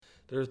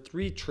there are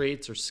 3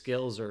 traits or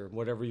skills or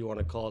whatever you want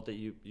to call it that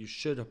you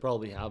should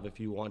probably have if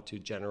you want to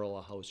general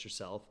a house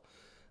yourself.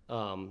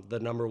 The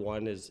number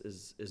one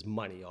is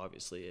money,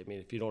 obviously. I mean,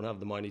 if you don't have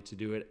the money to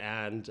do it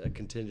and a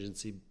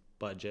contingency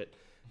budget,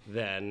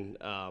 then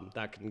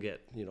that can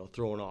get,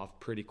 thrown off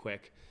pretty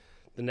quick.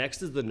 The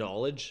next is the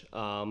knowledge.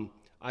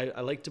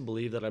 I like to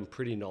believe that I'm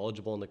pretty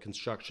knowledgeable in the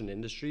construction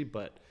industry,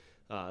 but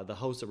the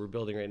house that we're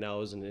building right now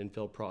is an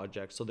infill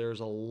project. So there's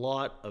a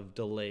lot of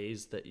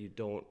delays that you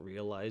don't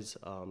realize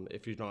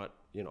if you're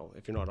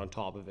not on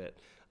top of it.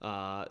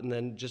 And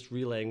then just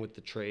relaying with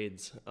the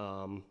trades.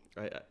 I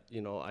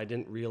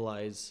didn't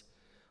realize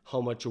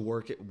how much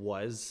work it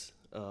was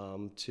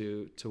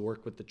to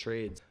work with the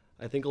trades.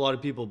 I think a lot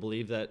of people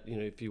believe that,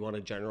 if you want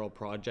a general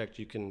project,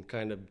 you can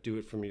kind of do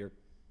it from your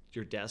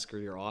desk or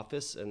your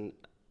office. And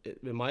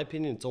in my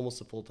opinion, it's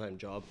almost a full-time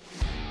job.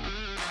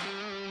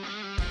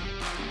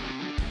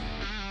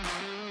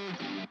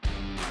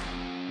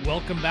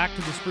 Welcome back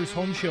to the Spruce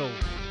Home Show,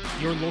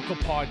 your local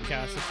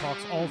podcast that talks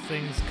all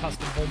things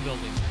custom home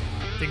building.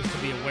 Things to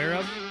be aware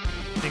of,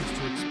 things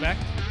to expect,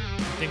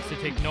 and things to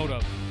take note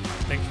of.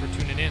 Thanks for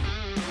tuning in.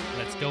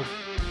 Let's go.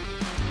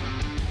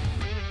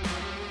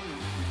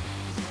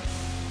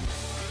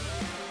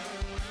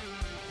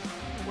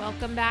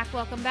 Welcome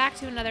back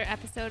to another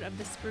episode of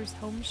the Spruce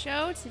Home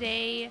Show.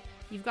 Today,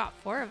 you've got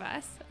 4 of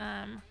us,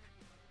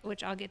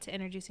 which I'll get to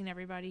introducing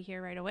everybody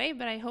here right away,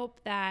 but I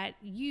hope that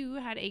you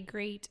had a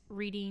great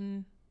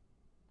reading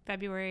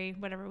February,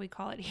 whatever we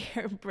call it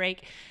here,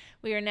 break.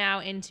 We are now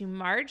into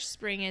March.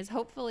 Spring is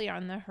hopefully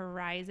on the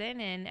horizon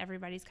and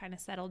everybody's kind of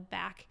settled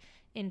back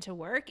into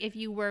work. If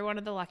you were one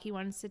of the lucky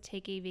ones to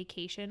take a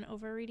vacation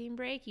over reading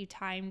break, you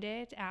timed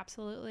it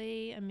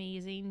absolutely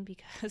amazing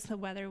because the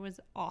weather was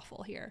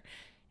awful here.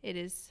 It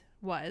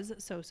was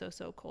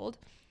so cold.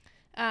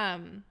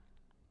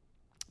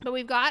 But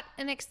we've got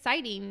an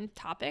exciting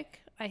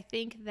topic. I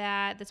think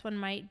that this one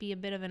might be a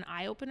bit of an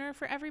eye-opener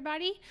for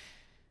everybody.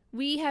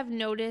 We have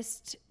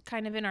noticed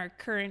kind of in our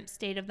current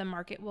state of the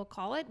market, we'll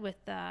call it, with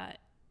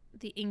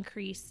the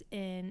increase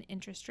in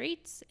interest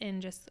rates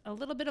and just a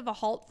little bit of a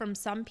halt from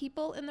some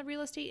people in the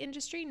real estate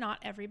industry, not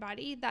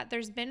everybody, that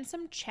there's been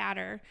some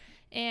chatter.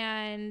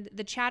 And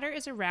the chatter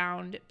is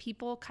around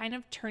people kind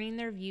of turning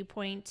their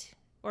viewpoint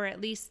or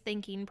at least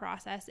thinking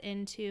process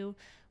into,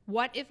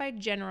 what if I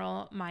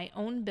general my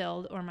own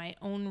build or my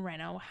own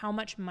reno? How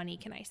much money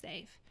can I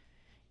save?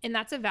 And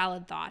that's a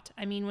valid thought.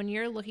 I mean, when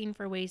you're looking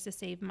for ways to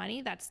save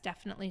money, that's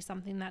definitely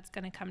something that's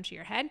going to come to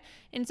your head.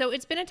 And so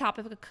it's been a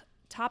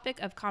topic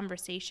of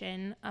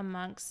conversation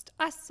amongst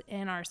us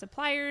and our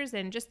suppliers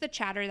and just the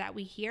chatter that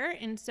we hear.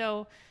 And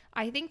so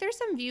I think there's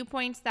some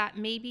viewpoints that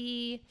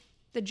maybe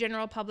the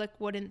general public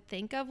wouldn't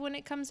think of when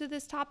it comes to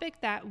this topic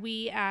that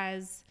we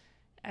as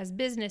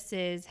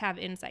businesses have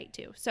insight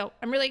to. So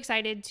I'm really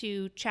excited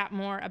to chat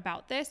more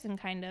about this and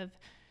kind of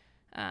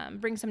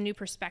bring some new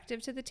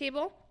perspective to the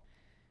table.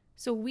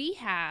 So we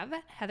have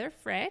Heather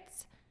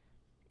Fritz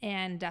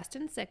and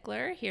Dustin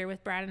Sikler here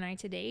with Brad and I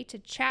today to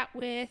chat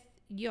with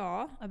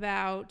y'all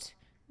about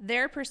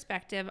their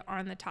perspective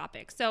on the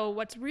topic. So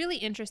what's really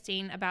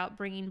interesting about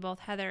bringing both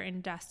Heather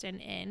and Dustin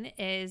in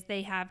is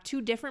they have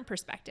 2 different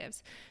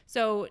perspectives.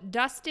 So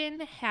Dustin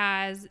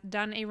has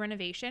done a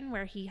renovation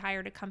where he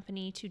hired a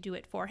company to do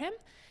it for him.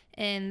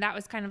 And that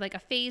was kind of like a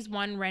phase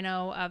 1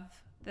 reno of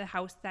the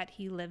house that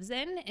he lives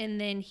in. And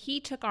then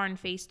he took on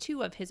phase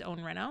 2 of his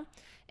own reno.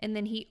 And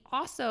then he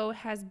also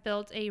has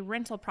built a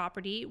rental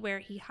property where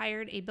he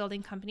hired a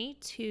building company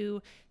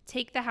to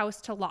take the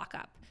house to lock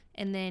up.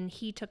 And then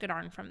he took it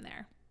on from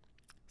there.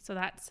 So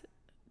that's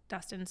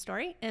Dustin's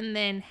story. And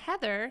then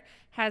Heather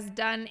has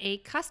done a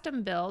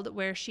custom build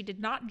where she did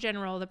not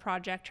general the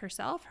project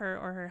herself,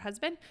 her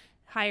husband,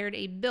 hired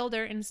a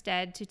builder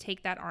instead to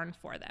take that on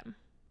for them.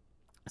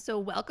 So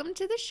welcome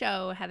to the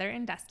show, Heather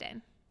and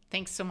Dustin.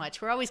 Thanks so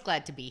much. We're always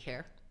glad to be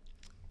here.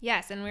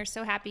 Yes, and we're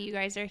so happy you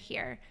guys are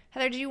here.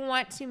 Heather, do you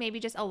want to maybe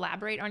just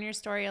elaborate on your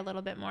story a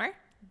little bit more?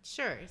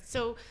 Sure.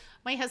 So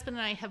my husband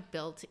and I have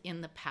built in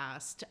the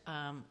past.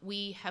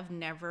 We have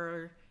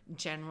never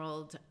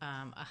generaled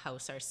a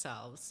house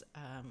ourselves.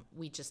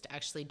 We just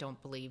actually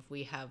don't believe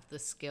we have the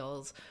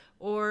skills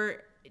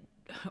or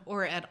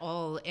at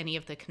all any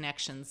of the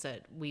connections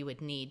that we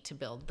would need to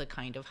build the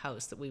kind of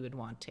house that we would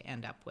want to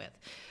end up with.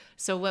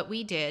 So what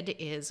we did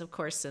is, of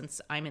course,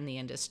 since I'm in the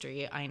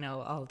industry, I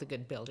know all the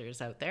good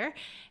builders out there,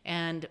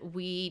 and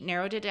we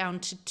narrowed it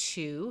down to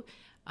 2.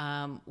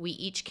 We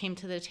each came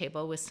to the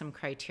table with some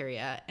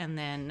criteria and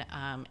then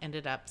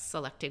ended up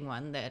selecting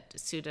one that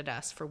suited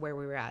us for where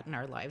we were at in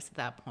our lives at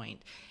that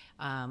point.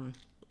 And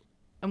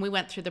we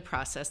went through the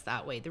process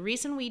that way. The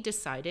reason we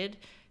decided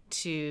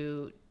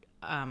to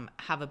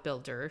have a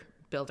builder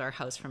build our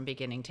house from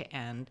beginning to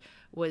end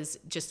was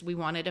just we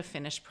wanted a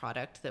finished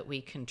product that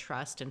we can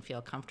trust and feel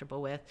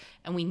comfortable with.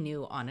 And we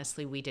knew,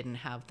 honestly, we didn't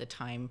have the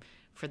time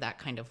for that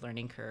kind of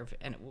learning curve.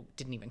 And it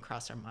didn't even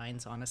cross our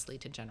minds, honestly,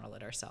 to general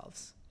it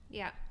ourselves.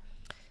 Yeah.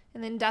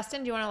 And then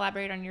Dustin, do you want to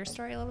elaborate on your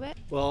story a little bit?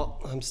 Well,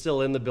 I'm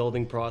still in the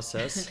building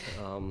process.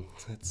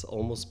 It's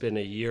almost been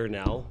a year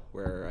now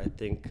where I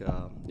think,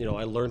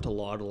 I learned a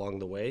lot along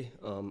the way.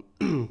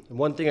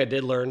 One thing I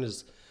did learn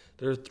is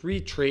there are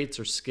 3 traits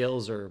or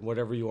skills or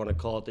whatever you want to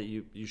call it that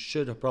you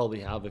should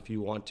probably have if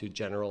you want to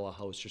general a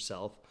house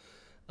yourself.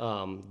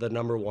 The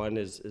number one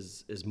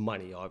is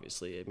money,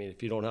 obviously. I mean,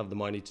 if you don't have the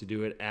money to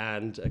do it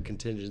and a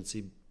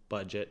contingency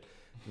budget,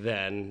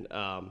 then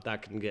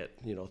that can get,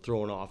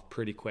 thrown off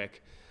pretty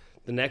quick.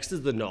 The next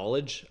is the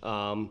knowledge.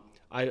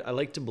 I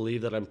like to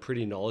believe that I'm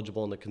pretty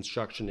knowledgeable in the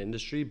construction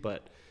industry,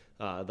 but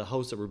the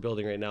house that we're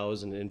building right now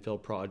is an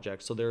infill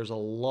project. So there's a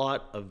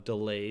lot of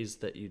delays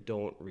that you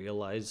don't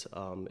realize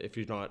if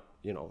you're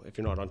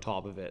not on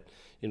top of it.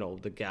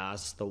 The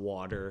gas, the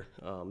water,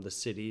 the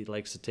city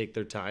likes to take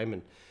their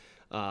time,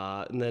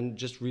 and then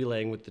just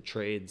relaying with the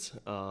trades.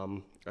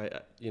 I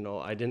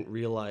didn't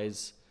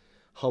realize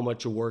how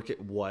much work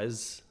it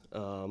was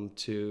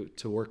to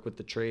work with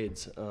the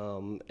trades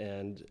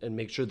and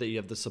make sure that you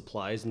have the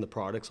supplies and the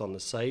products on the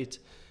site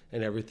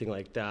and everything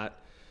like that.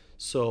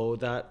 So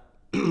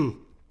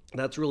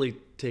that's really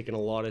taken a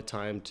lot of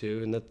time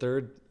too. And the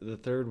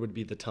third would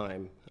be the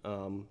time.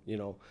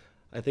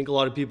 I think a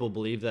lot of people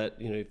believe that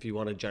if you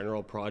want a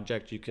general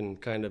project, you can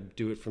kind of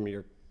do it from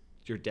your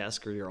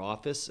desk or your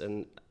office.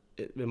 And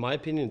in my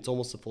opinion, it's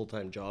almost a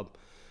full-time job.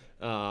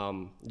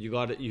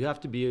 You have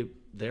to be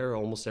there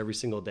almost every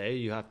single day.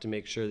 You have to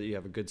make sure that you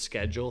have a good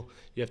schedule.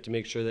 You have to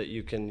make sure that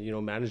you can,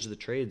 manage the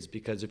trades,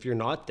 because if you're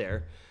not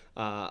there,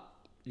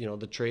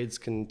 the trades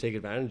can take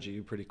advantage of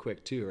you pretty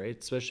quick too, right?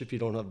 Especially if you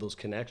don't have those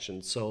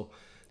connections. So,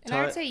 and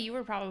I would say you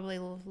were probably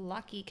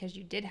lucky because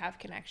you did have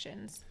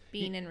connections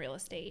being in real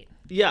estate.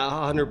 Yeah,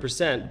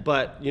 100%.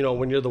 But,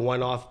 when you're the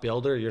one-off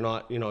builder, you're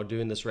not,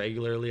 doing this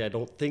regularly. I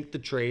don't think the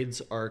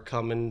trades are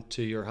coming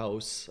to your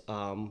house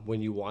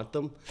when you want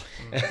them.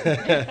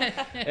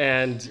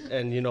 and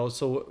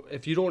so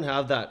if you don't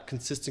have that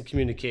consistent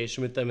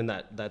communication with them and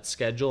that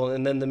schedule,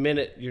 and then the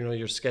minute,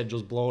 your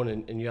schedule's blown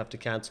and you have to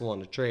cancel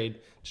on a trade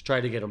to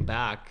try to get them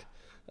back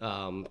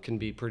can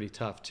be pretty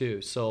tough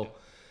too. So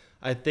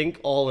I think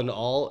all in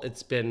all,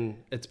 it's been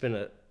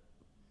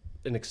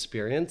an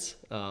experience.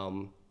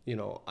 I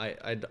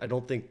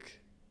don't think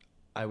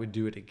I would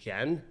do it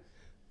again,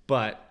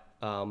 but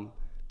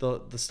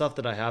the stuff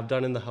that I have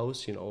done in the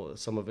house,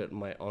 some of it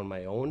on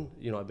my own,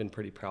 I've been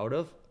pretty proud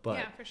of. But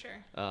yeah, for sure.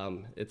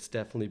 It's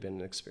definitely been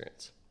an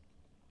experience.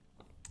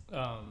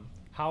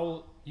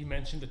 How you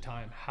mentioned the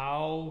time?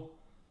 How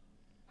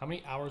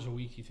many hours a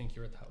week you think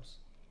you're at the house?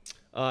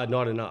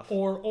 Not enough.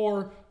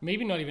 Or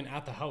maybe not even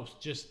at the house,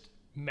 just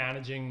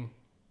managing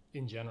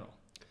in general.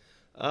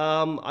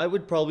 I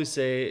would probably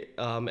say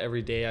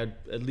every day I'd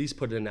at least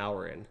put an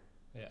hour in.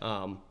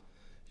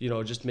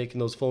 Yeah. Just making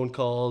those phone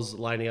calls,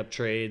 lining up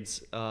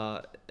trades,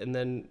 and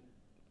then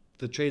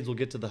the trades will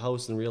get to the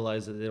house and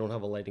realize that they don't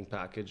have a lighting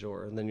package,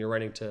 and then you're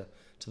running to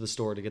the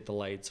store to get the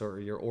lights, or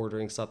you're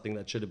ordering something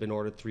that should have been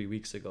ordered 3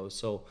 weeks ago.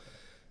 So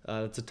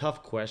it's a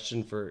tough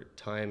question for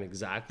time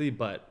exactly,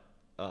 but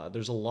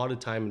there's a lot of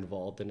time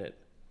involved in it.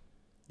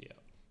 Yeah.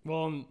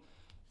 Well,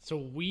 so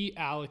we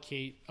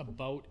allocate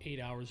about 8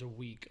 hours a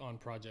week on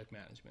project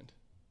management.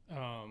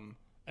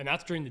 And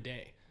that's during the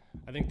day.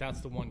 I think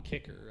that's the one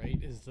kicker, right?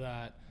 Is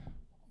that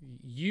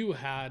you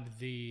had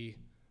the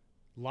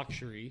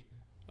luxury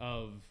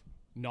of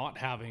not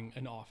having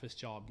an office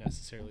job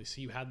necessarily.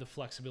 So you had the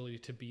flexibility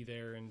to be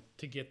there and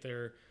to get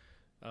there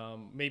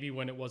maybe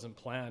when it wasn't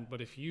planned.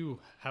 But if you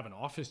have an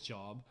office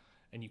job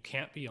and you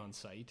can't be on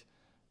site,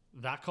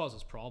 that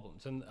causes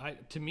problems. And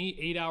to me,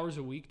 8 hours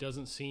a week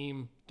doesn't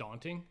seem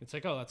daunting. It's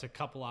like, oh, that's a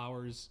couple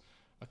hours,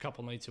 a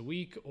couple nights a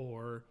week,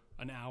 or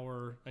an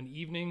hour, an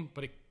evening,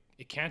 but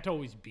it can't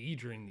always be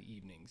during the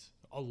evenings.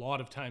 A lot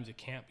of times it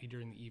can't be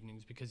during the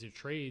evenings because your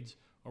trades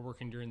are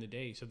working during the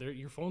day. So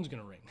your phone's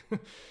going to ring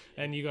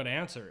and you got to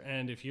answer.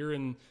 And if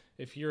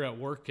you're at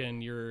work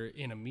and you're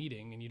in a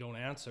meeting and you don't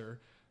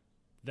answer,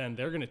 then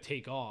they're going to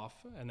take off,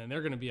 and then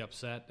they're going to be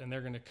upset, and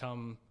they're going to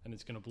come, and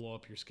it's going to blow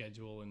up your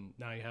schedule. And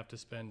now you have to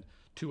spend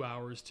 2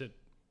 hours to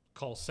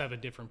call 7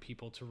 different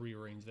people to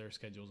rearrange their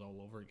schedules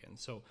all over again.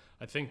 So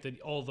I think that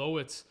although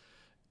it's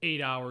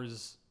 8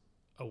 hours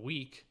a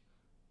week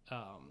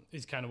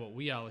is kind of what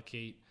we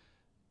allocate,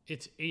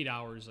 it's 8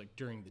 hours like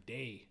during the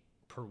day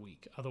per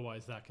week.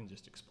 Otherwise that can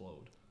just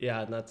explode.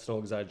 Yeah. And that's no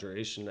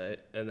exaggeration.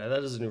 And that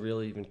doesn't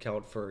really even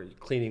count for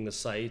cleaning the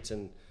site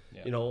and,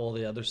 all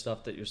the other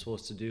stuff that you're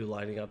supposed to do,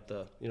 lining up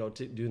the,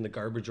 doing the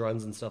garbage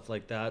runs and stuff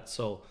like that.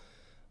 So,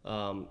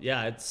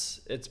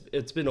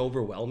 it's been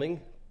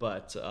overwhelming,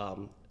 but,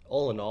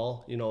 all in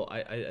all,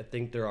 I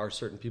think there are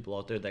certain people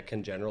out there that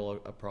can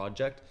general a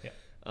project. Yeah.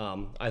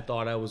 I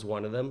thought I was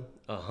one of them,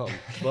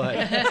 but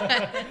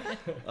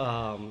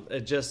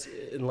it just,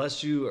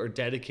 unless you are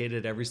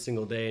dedicated every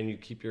single day and you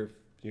keep your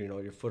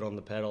foot on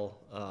the pedal,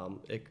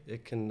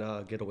 it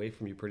can get away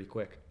from you pretty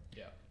quick.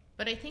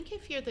 But I think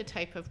if you're the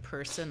type of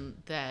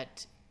person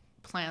that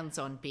plans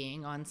on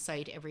being on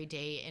site every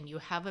day and you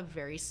have a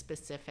very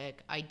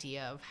specific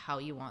idea of how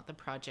you want the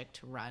project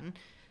to run,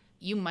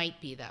 you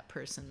might be that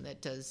person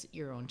that does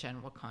your own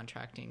general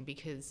contracting,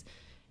 because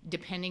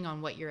depending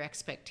on what your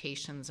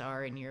expectations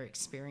are and your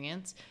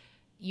experience,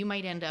 you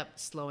might end up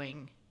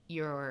slowing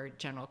your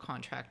general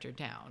contractor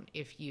down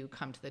if you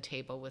come to the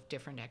table with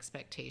different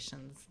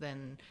expectations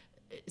than,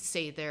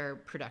 say, their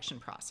production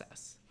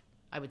process.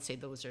 I would say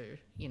those are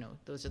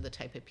the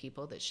type of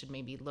people that should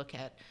maybe look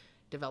at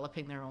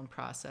developing their own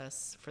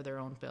process for their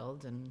own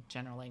build and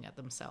generaling it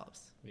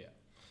themselves. Yeah.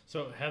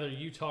 So Heather,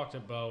 you talked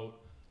about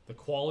the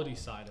quality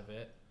side of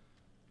it,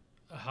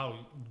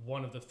 how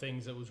one of the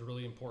things that was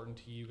really important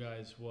to you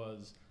guys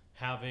was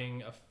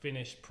having a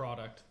finished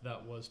product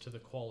that was to the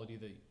quality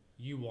that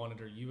you wanted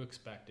or you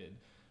expected.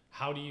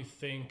 How do you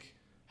think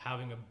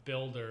having a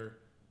builder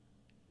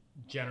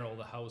general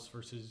the house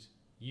versus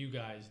you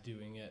guys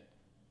doing it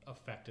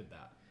affected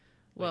that?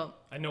 Well,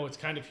 I know it's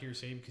kind of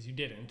hearsay because you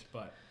didn't,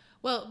 but...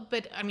 Well,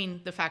 but I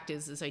mean, the fact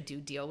is I do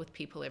deal with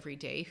people every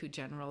day who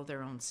general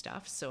their own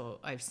stuff, so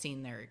I've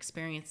seen their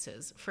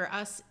experiences. For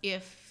us,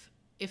 if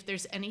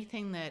there's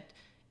anything that,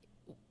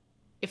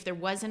 if there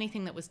was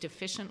anything that was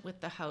deficient with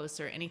the house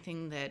or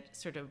anything that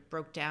sort of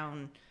broke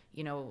down,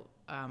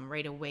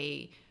 right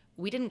away,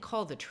 we didn't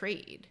call the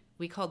trade.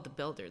 We called the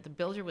builder. The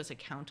builder was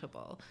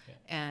accountable,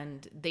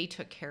 and they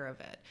took care of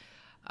it.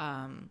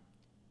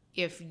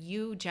 If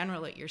you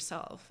general it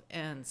yourself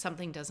and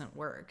something doesn't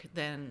work,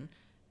 then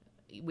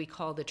we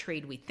call the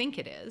trade we think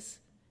it is.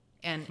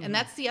 And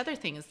that's the other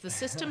thing, is the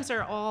systems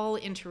are all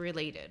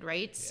interrelated,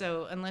 right? Yeah.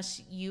 So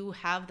unless you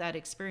have that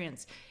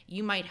experience,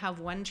 you might have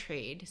one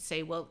trade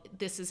say, well,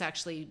 this is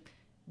actually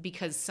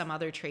because some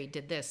other trade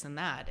did this and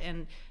that.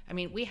 And I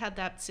mean, we had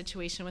that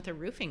situation with a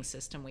roofing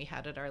system we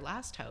had at our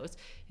last house,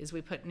 is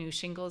we put new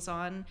shingles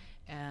on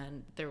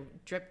and the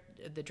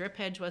drip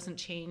edge wasn't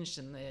changed,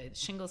 and the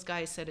shingles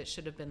guy said it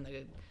should have been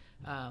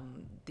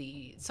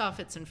the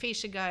soffits and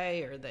fascia guy,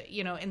 or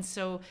and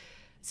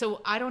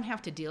so I don't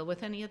have to deal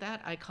with any of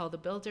that. I call the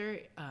builder.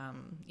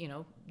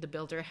 The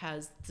builder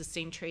has the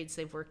same trades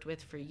they've worked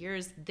with for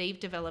years. They've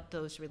developed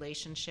those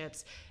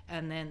relationships,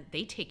 and then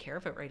they take care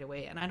of it right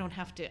away. And I don't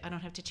have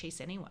to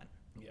chase anyone.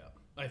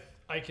 Yeah,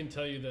 I can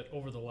tell you that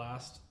over the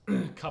last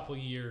couple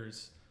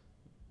years,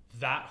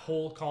 that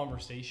whole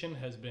conversation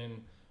has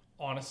been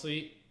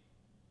honestly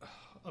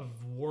a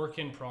work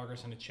in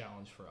progress and a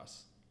challenge for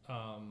us.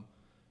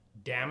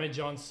 Damage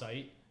on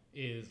site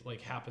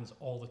happens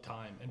all the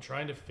time, and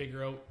trying to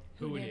figure out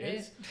who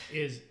it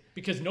is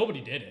because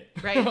nobody did it.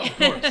 Right.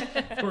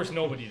 Of course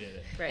nobody did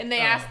it. Right. And they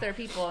asked their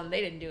people and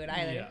they didn't do it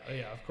either.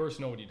 Yeah, of course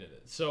nobody did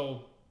it.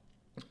 So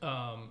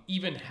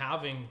even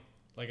having,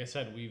 like I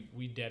said,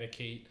 we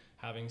dedicate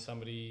having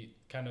somebody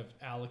kind of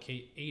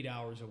allocate 8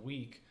 hours a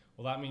week.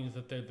 Well, that means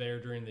that they're there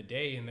during the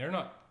day and they're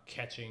not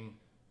catching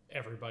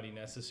everybody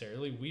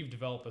necessarily. We've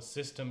developed a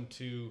system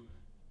to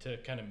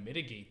kind of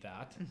mitigate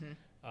that.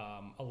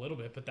 A little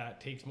bit, but that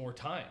takes more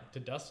time. To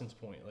Dustin's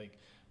point,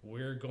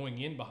 we're going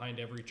in behind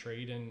every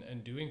trade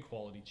and doing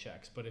quality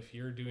checks. But if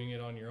you're doing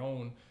it on your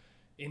own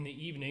in the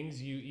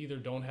evenings, you either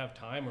don't have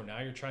time, or now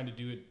you're trying to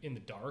do it in the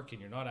dark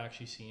and you're not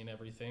actually seeing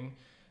everything.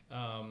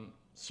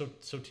 So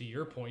to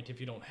your point, if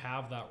you don't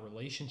have that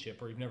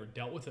relationship or you've never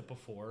dealt with it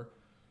before,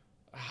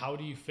 how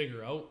do you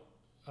figure out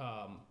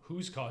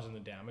who's causing the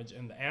damage?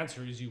 And the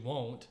answer is you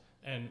won't,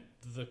 and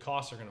the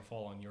costs are going to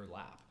fall on your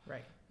lap.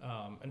 Right.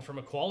 And from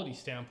a quality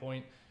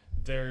standpoint,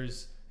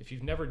 if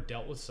you've never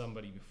dealt with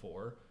somebody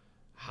before,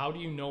 how do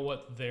you know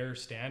what their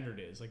standard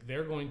is?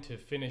 They're going to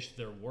finish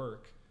their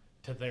work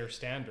to their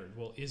standard.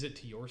 Well, is it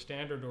to your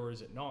standard or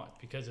is it not?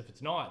 Because if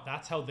it's not,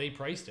 that's how they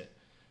priced it.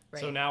 Right.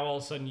 So now all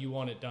of a sudden you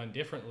want it done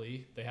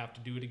differently. They have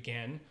to do it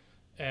again.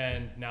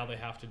 And now they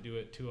have to do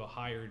it to a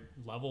higher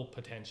level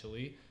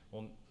potentially.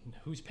 Well,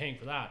 who's paying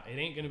for that? It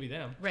ain't going to be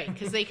them. Right,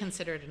 because they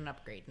consider it an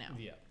upgrade now.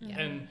 Yeah.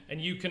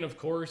 And you can, of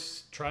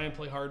course, try and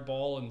play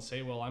hardball and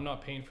say, well, I'm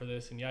not paying for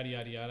this and yada,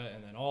 yada, yada.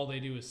 And then all they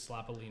do is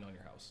slap a lien on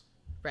your house.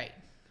 Right.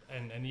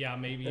 And yeah,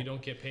 maybe you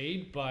don't get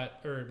paid,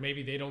 or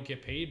maybe they don't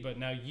get paid, but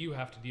now you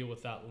have to deal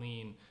with that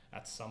lien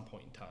at some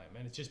point in time.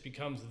 And it just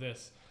becomes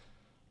this,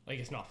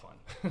 it's not fun.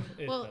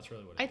 That's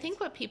really what it is. I think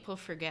what people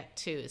forget,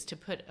 too, is to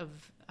put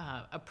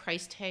a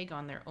price tag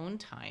on their own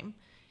time.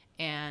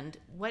 And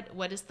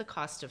what is the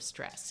cost of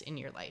stress in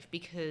your life?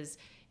 Because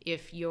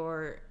if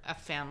you're a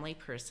family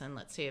person,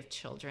 let's say of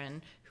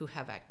children who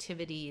have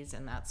activities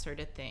and that sort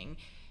of thing,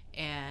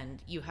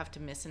 and you have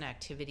to miss an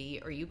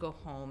activity, or you go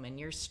home and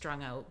you're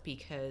strung out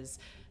because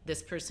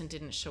this person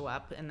didn't show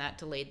up and that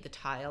delayed the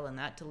tile and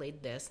that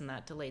delayed this and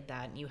that delayed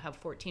that, and you have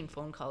 14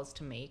 phone calls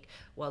to make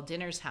while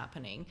dinner's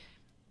happening,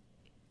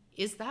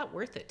 is that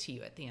worth it to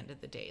you at the end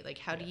of the day?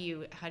 How do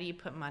you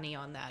put money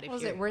on that?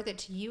 Is it worth it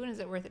to you, and is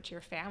it worth it to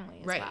your family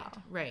as well?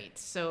 Right.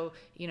 So,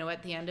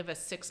 at the end of a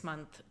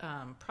 6-month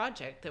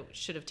project that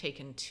should have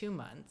taken 2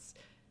 months,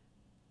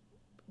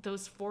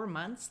 those 4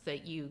 months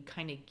that you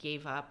kind of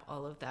gave up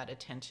all of that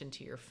attention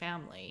to your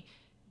family,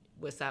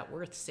 was that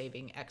worth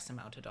saving X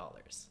amount of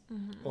dollars?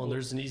 Mm-hmm. Well,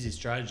 there's an easy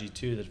strategy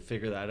too to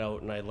figure that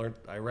out. And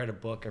I read a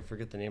book, I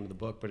forget the name of the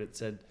book, but it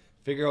said,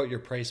 figure out your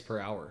price per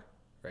hour,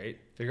 right?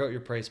 Figure out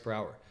your price per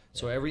hour.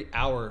 So every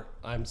hour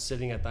I'm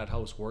sitting at that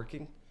house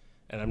working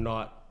and I'm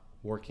not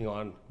working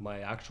on my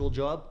actual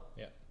job,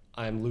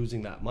 I'm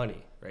losing that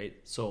money, right?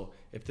 So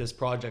if this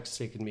project's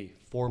taken me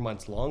 4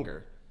 months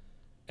longer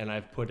and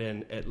I've put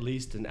in at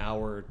least an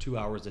hour or 2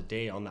 hours a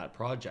day on that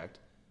project,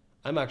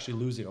 I'm actually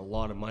losing a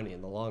lot of money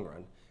in the long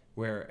run,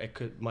 where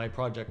my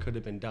project could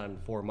have been done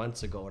 4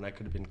 months ago and I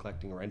could have been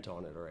collecting rent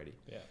on it already.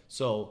 Yeah.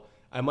 So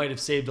I might have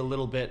saved a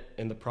little bit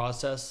in the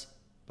process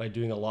by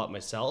doing a lot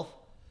myself,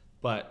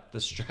 but the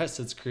stress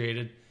it's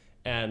created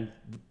and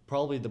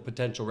probably the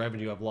potential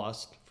revenue I've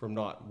lost from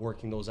not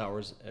working those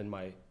hours in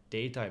my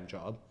daytime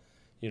job,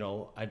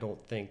 I don't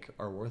think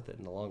are worth it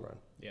in the long run.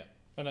 Yeah.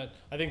 And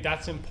I think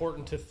that's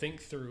important to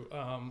think through.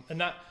 And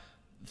that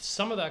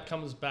some of that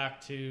comes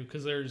back to,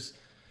 because there's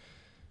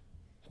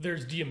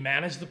do you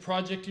manage the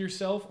project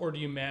yourself, or do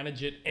you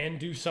manage it and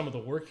do some of the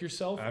work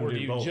yourself, or do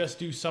you both. Just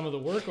do some of the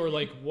work, or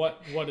like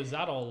what does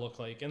that all look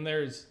like? And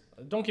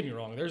don't get me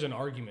wrong, there's an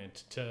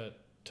argument to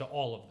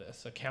all of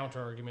this, a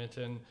counter argument,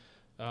 and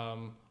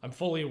I'm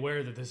fully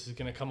aware that this is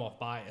going to come off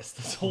biased,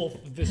 this whole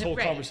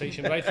Right.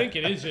 conversation, but I think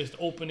it is just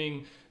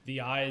opening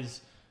the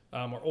eyes,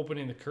 or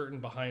opening the curtain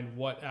behind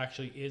what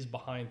actually is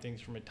behind things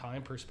from a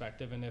time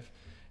perspective. And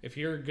if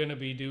you're going to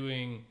be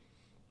doing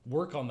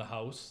work on the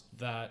house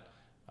that,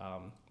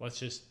 let's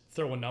just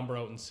throw a number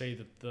out and say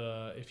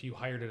that if you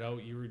hired it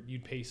out,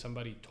 you'd pay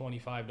somebody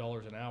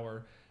 $25 an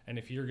hour, and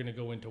if you're going to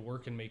go into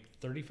work and make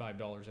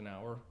 $35 an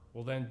hour,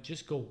 well then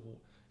just go.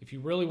 If you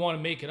really want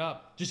to make it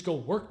up, just go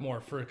work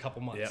more for a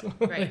couple months. Yeah.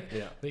 Right.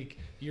 Yeah. Like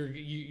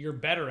you're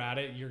better at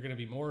it. You're going to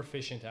be more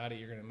efficient at it.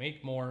 You're going to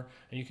make more,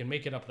 and you can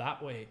make it up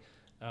that way.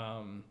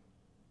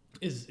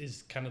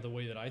 Is kind of the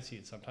way that I see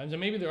it sometimes. And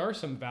maybe there are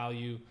some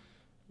value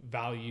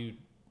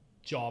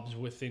jobs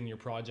within your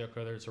project,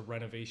 whether it's a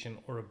renovation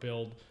or a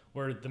build,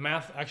 where the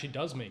math actually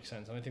does make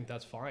sense, and I think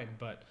that's fine.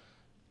 But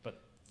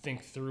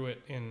think through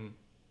it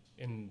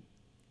in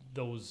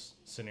those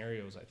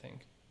scenarios, I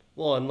think.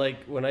 Well, and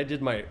like when I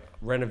did my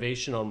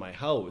renovation on my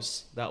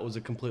house, that was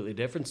a completely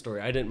different story.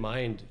 I didn't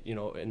mind,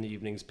 in the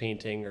evenings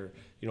painting or,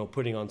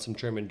 putting on some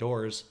trim and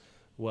doors.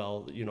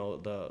 Well,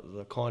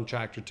 the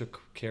contractor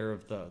took care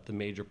of the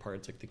major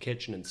parts, like the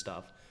kitchen and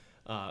stuff.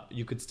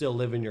 You could still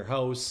live in your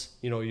house,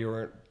 you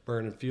weren't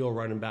burning fuel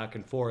running back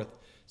and forth.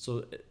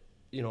 So,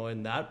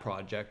 in that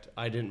project,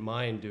 I didn't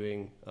mind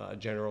doing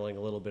generaling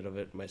a little bit of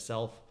it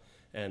myself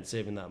and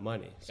saving that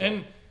money. So.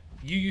 And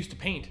you used to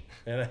paint.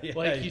 Yeah. You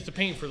used to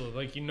paint for you're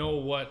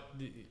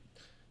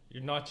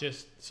not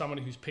just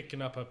somebody who's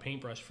picking up a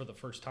paintbrush for the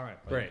first time.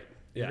 Right.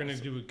 You're going to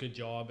do a good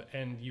job,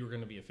 and you're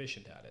going to be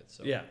efficient at it.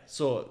 So yeah.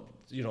 So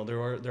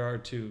there are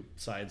two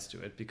sides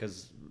to it,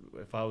 because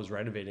if I was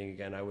renovating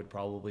again, I would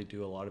probably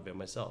do a lot of it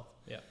myself.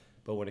 Yeah.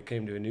 But when it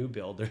came to a new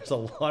build, there's a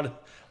lot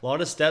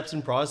of steps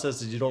and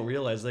processes you don't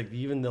realize. Like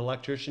even the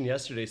electrician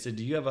yesterday said,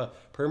 "Do you have a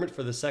permit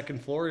for the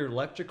second floor of your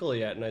electrical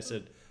yet?" And I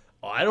said,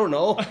 "Oh, I don't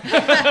know.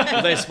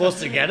 Was I supposed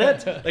to get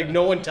it?" Like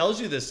no one tells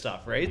you this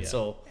stuff, right?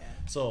 Yeah.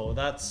 So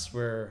that's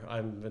where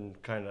I've been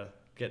kind of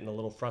getting a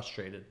little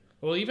frustrated.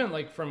 Well, even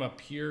like from a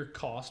pure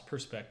cost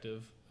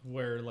perspective,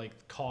 where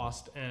like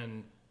cost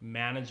and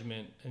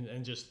management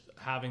and just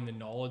having the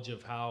knowledge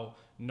of how,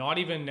 not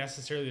even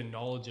necessarily the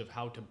knowledge of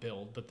how to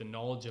build, but the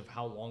knowledge of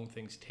how long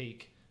things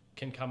take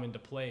can come into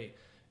play,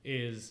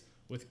 is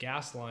with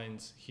gas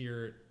lines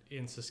here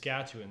in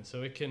Saskatchewan.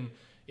 So it can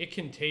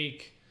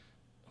take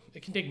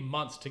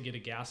months to get a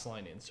gas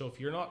line in. So if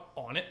you're not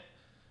on it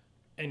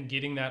and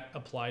getting that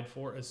applied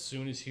for as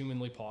soon as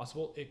humanly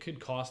possible, it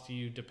could cost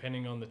you,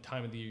 depending on the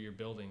time of the year you're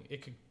building,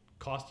 it could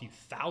cost you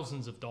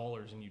thousands of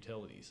dollars in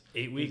utilities.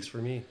 8 weeks for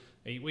me.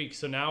 8 weeks.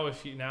 So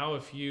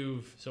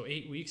so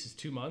 8 weeks is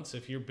 2 months.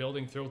 If you're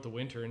building throughout the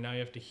winter and now you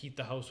have to heat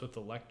the house with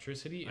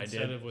electricity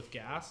instead of with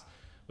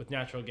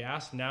natural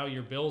gas, now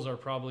your bills are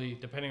probably,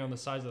 depending on the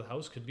size of the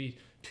house, could be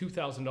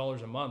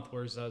 $2,000 a month,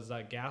 whereas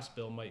that gas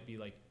bill might be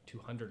like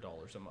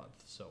 $200 a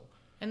month. So,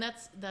 and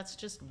that's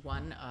just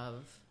one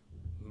of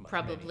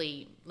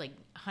probably like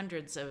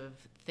hundreds of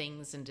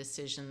things and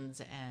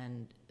decisions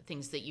and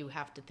things that you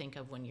have to think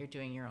of when you're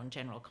doing your own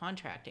general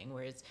contracting.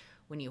 Whereas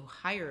when you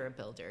hire a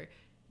builder,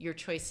 your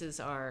choices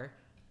are,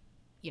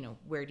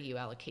 where do you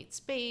allocate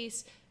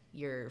space,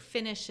 your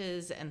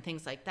finishes and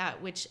things like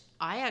that, which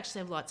I actually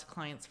have lots of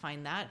clients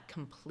find that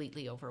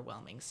completely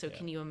overwhelming. So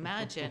Can you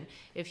imagine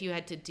if you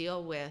had to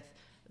deal with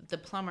the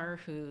plumber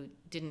who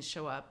didn't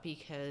show up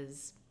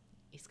because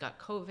he's got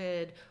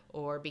COVID,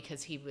 or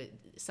because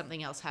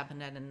something else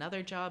happened at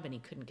another job and he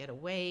couldn't get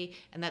away,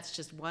 and that's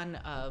just one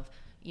of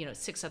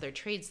 6 other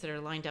trades that are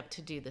lined up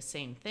to do the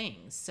same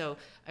things. So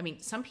I mean,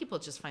 some people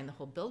just find the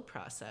whole build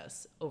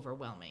process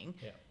overwhelming.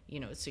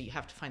 So you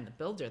have to find the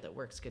builder that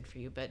works good for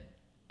you, but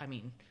I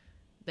mean,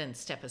 then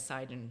step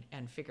aside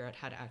and figure out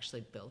how to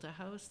actually build a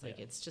house.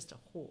 It's just a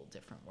whole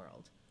different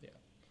world.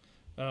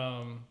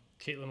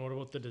 Caitlin, what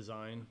about the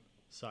design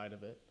side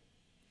of it?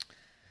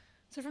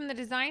 So from the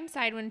design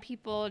side, when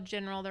people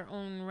general their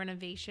own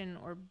renovation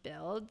or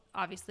build,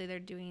 obviously they're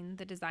doing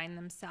the design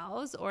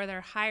themselves, or they're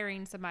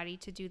hiring somebody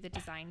to do the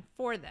design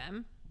for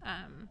them.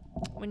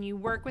 when you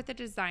work with a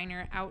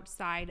designer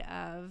outside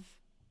of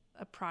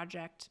a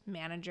project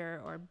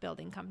manager or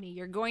building company,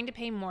 you're going to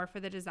pay more for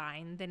the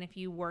design than if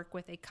you work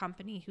with a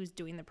company who's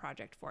doing the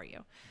project for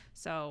you.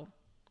 So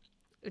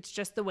it's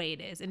just the way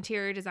it is.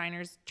 Interior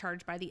designers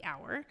charge by the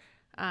hour,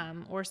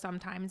 or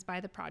sometimes by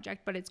the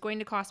project, but it's going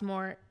to cost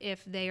more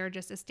if they are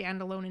just a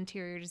standalone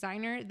interior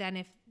designer than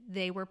if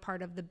they were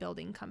part of the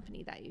building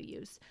company that you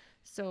use.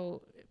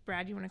 So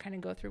Brad, you want to kind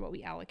of go through what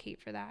we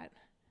allocate for that?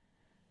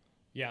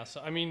 Yeah,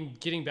 so I mean,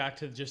 getting back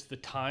to just the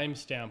time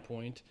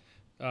standpoint,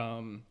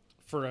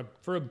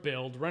 for a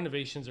build,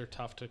 renovations are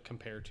tough to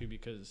compare to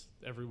because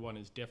everyone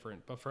is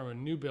different. But from a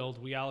new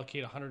build, we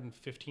allocate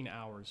 115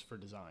 hours for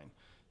design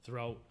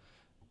throughout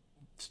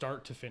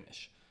start to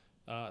finish.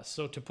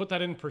 So to put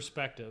that in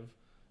perspective,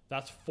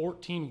 that's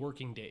 14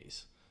 working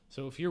days.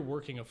 So if you're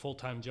working a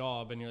full-time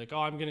job and you're like,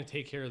 oh, I'm going to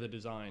take care of the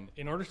design,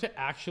 in order to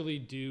actually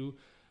do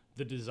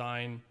the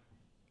design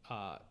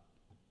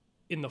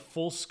in the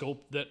full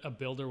scope that a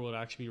builder would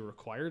actually be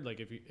required, like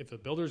if a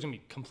builder is going to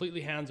be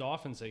completely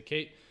hands-off and say,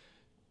 Kate,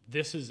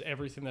 this is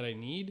everything that I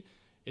need,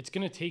 it's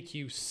going to take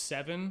you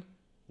 7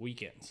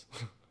 weekends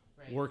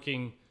right.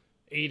 Working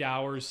 8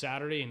 hours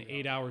Saturday and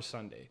 8 hours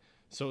Sunday.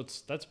 So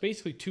that's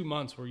basically 2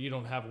 months where you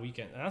don't have a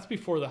weekend. And that's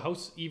before the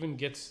house even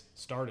gets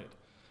started.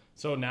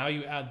 So now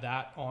you add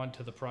that on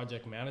to the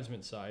project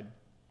management side.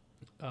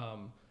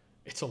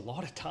 It's a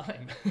lot of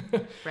time.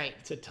 Right.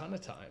 It's a ton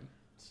of time.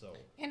 So.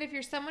 And if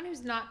you're someone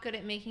who's not good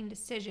at making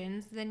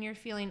decisions, then you're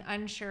feeling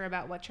unsure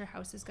about what your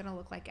house is going to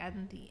look like at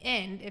the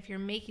end if you're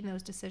making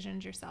those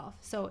decisions yourself.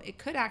 So it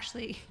could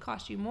actually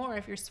cost you more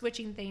if you're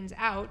switching things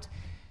out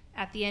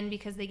at the end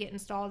because they get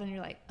installed and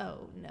you're like,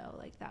 oh no,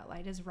 like that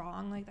light is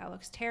wrong, like that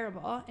looks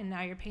terrible, and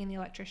now you're paying the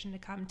electrician to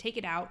come take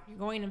it out, you're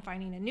going and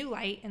finding a new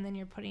light, and then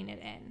you're putting it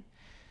in.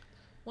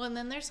 Well, and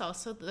then there's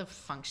also the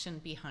function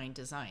behind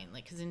design,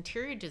 like, because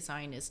interior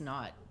design is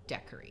not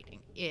decorating,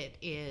 it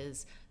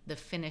is the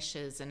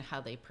finishes and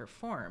how they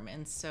perform.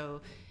 And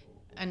so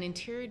an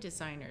interior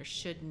designer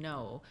should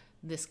know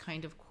this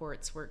kind of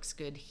quartz works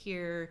good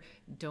here,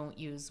 don't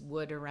use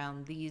wood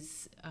around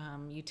these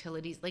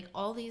utilities, like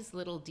all these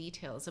little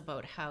details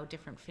about how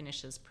different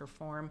finishes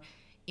perform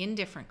in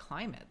different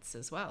climates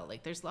as well.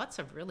 Like there's lots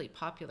of really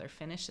popular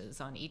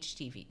finishes on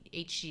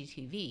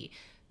HGTV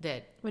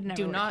that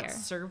do not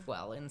serve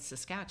well in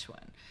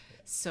Saskatchewan.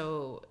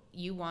 So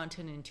you want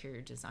an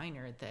interior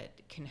designer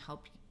that can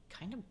help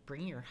kind of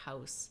bring your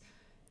house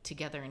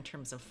together in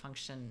terms of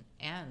function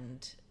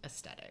and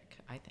aesthetic,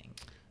 I think.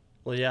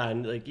 Well, yeah,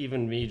 and like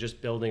even me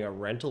just building a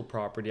rental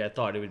property, I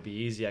thought it would be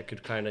easy. I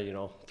could kind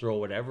of, throw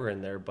whatever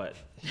in there, but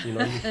you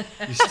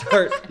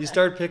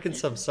start picking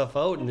some stuff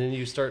out, and then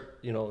you start,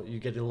 you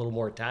get a little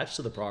more attached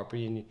to the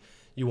property, and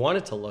you want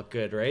it to look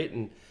good, right?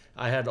 And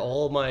I had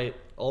all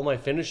my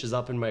finishes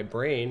up in my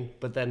brain,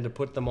 but then to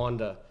put them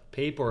onto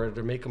paper or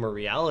to make them a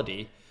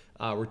reality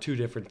were two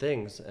different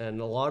things. And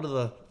a lot of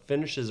the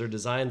finishes or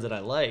designs that I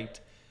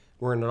liked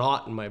were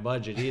not in my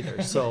budget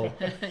either. So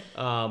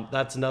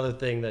that's another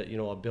thing that,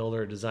 a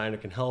builder or designer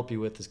can help you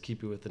with, is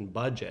keep you within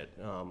budget.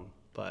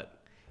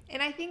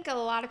 And I think a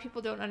lot of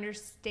people don't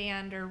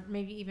understand or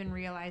maybe even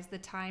realize the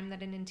time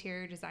that an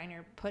interior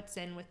designer puts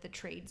in with the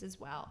trades as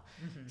well.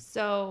 Mm-hmm.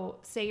 So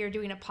say you're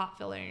doing a pot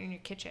filler in your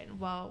kitchen.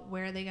 Well,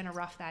 where are they going to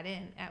rough that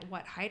in? At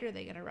what height are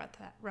they going to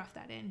rough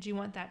that in? Do you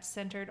want that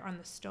centered on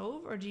the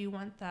stove, or do you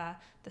want the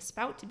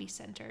spout to be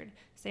centered?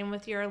 Same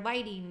with your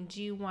lighting.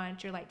 Do you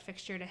want your light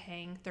fixture to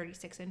hang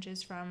 36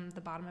 inches from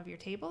the bottom of your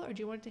table, or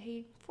do you want it to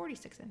hang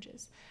 46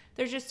 inches?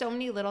 There's just so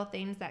many little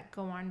things that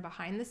go on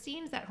behind the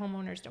scenes that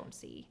homeowners don't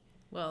see.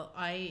 Well,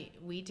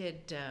 we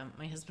did,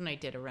 my husband and I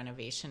did a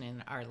renovation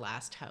in our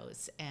last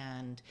house,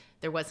 and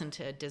there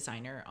wasn't a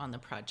designer on the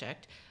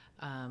project.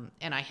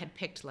 And I had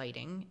picked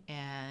lighting,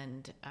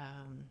 and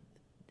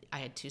I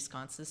had 2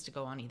 sconces to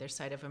go on either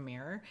side of a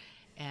mirror.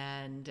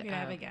 And I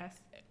have a guess.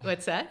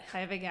 What's that? I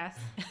have a guess.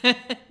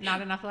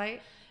 Not enough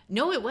light?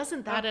 No, it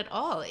wasn't that at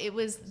all. It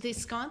was the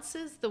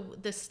sconces,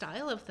 the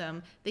style of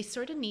them, they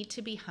sort of need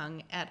to be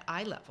hung at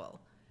eye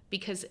level,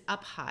 because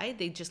up high,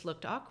 they just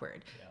looked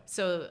awkward. Yeah.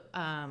 So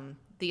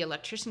the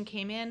electrician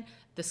came in,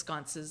 the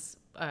sconces,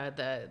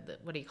 the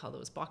what do you call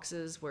those,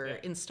 boxes were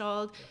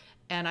installed.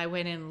 Yeah. And I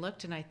went in and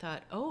looked, and I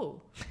thought,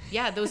 oh,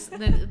 yeah, those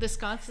the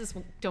sconces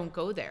don't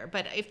go there.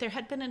 But if there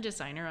had been a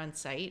designer on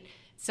site,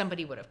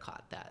 somebody would have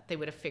caught that. They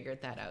would have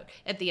figured that out.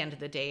 At the end of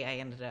the day, I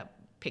ended up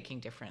picking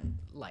different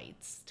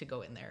lights to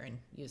go in there and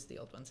use the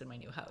old ones in my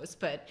new house.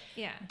 But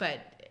yeah,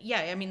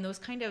 I mean, those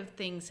kind of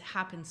things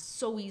happen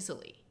so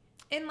easily.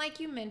 And like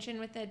you mentioned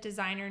with the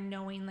designer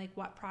knowing like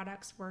what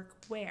products work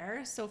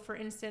where. So for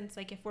instance,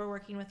 like if we're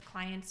working with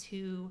clients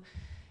who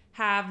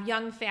have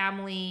young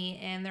family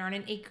and they're on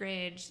an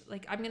acreage,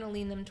 like I'm going to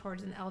lean them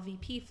towards an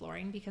LVP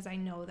flooring because I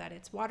know that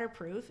it's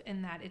waterproof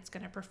and that it's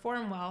going to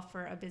perform well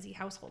for a busy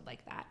household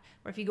like that.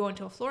 Or if you go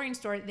into a flooring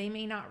store, they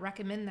may not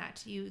recommend that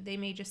to you. They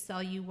may just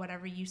sell you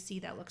whatever you see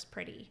that looks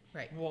pretty.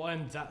 Right. Well,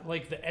 and that,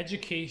 like the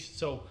education,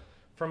 so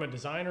from a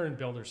designer and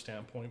builder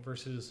standpoint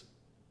versus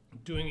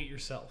doing it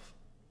yourself,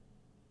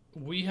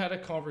 we had a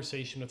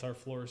conversation with our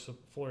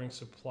flooring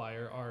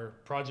supplier, our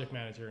project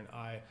manager and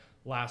I,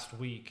 last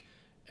week,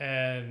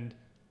 and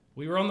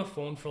we were on the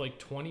phone for like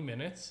 20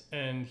 minutes,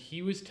 and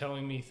he was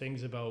telling me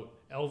things about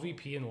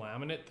LVP and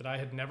laminate that I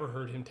had never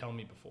heard him tell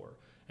me before.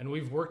 And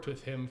we've worked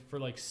with him for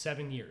like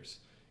 7 years.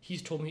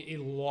 He's told me a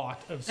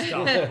lot of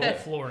stuff about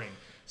flooring.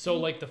 So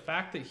like the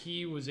fact that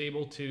he was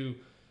able to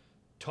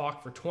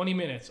talk for 20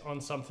 minutes on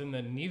something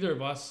that neither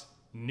of us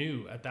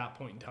knew at that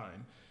point in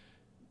time.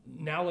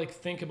 Now, like,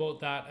 think about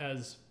that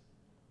as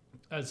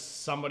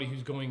somebody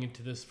who's going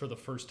into this for the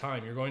first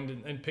time. You're going to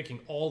and picking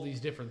all these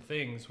different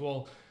things.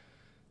 Well,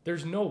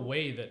 there's no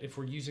way that if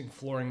we're using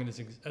flooring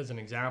as an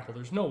example,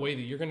 there's no way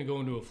that you're going to go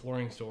into a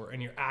flooring store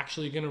and you're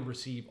actually going to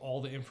receive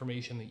all the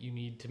information that you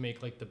need to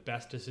make like the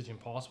best decision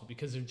possible,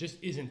 because there just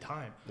isn't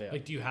time. Yeah.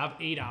 Like, do you have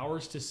 8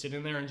 hours to sit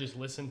in there and just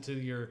listen to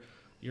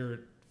your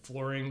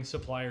flooring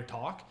supplier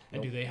talk?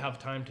 And do they have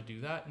time to do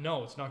that?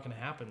 No, it's not going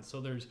to happen.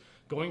 So there's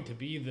going to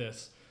be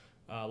this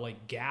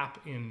like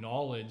gap in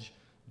knowledge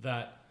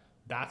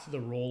that's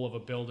the role of a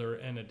builder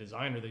and a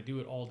designer. They do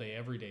it all day,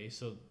 every day.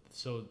 So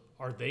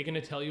are they going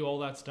to tell you all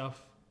that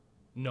stuff?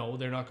 No,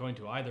 they're not going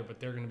to either, but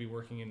they're going to be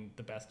working in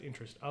the best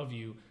interest of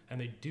you.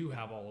 And they do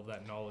have all of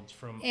that knowledge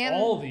from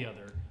all the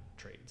other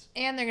trades.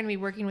 And they're going to be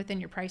working within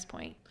your price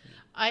point.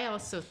 I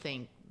also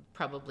think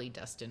probably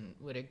Dustin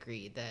would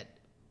agree that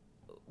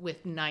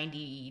with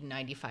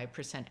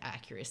 95%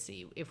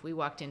 accuracy, if we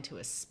walked into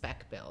a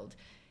spec build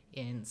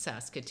in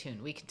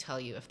Saskatoon, we could tell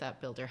you if that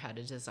builder had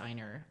a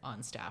designer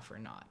on staff or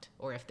not,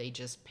 or if they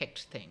just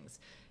picked things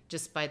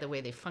just by the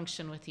way they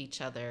function with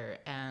each other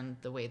and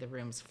the way the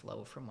rooms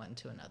flow from one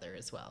to another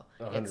as well.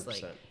 100%. It's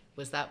like,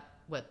 was that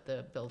what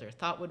the builder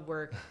thought would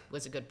work?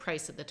 Was a good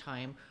price at the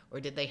time? Or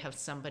did they have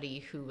somebody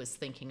who was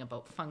thinking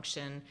about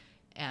function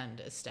and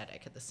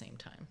aesthetic at the same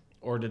time?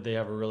 Or did they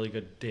have a really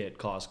good day at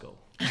Costco?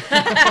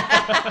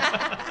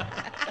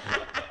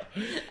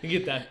 You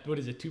get that, what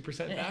is it,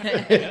 2%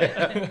 back?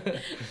 Yeah.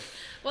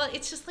 Well,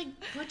 it's just like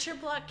butcher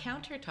block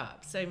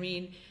countertops. I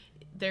mean,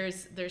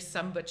 there's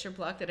some butcher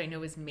block that I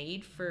know is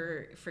made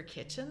for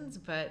kitchens,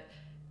 but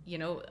you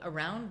know,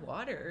 around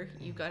water,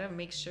 you got to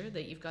make sure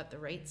that you've got the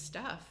right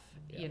stuff,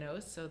 you know,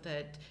 so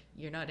that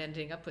you're not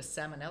ending up with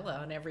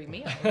salmonella on every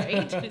meal,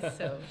 right?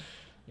 So,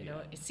 you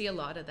know, I see a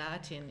lot of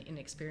that in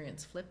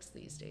experience flips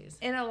these days.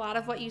 And a lot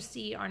of what you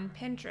see on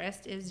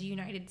Pinterest is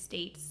United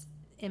States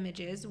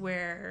images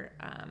where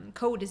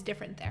code is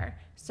different there.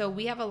 So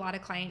we have a lot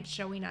of clients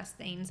showing us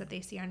things that they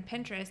see on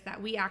Pinterest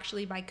that we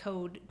actually by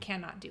code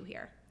cannot do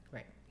here.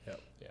 Right.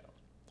 Yep. Yeah.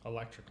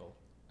 Electrical.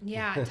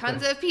 Yeah.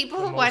 Tons of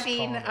people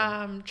wanting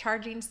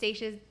charging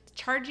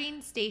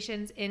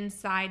stations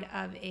inside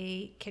of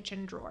a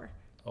kitchen drawer.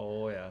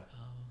 Oh yeah.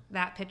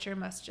 That picture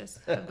must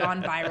just have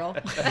gone viral.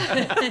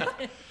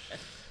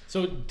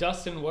 So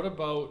Dustin, what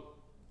about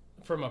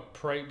from a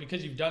price,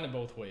 because you've done it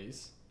both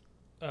ways,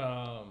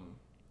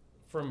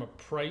 from a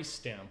price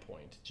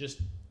standpoint,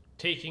 just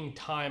taking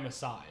time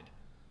aside,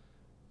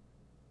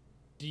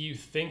 do you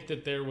think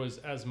that there was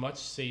as much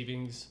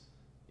savings,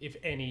 if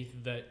any,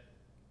 that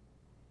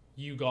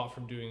you got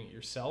from doing it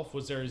yourself?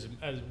 Was there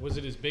was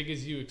it as big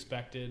as you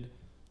expected?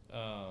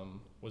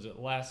 Was it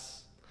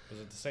less? Was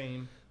it the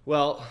same?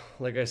 Well,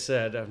 like I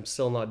said, I'm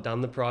still not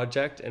done the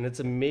project, and it's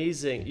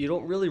amazing. You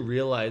don't really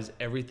realize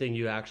everything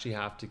you actually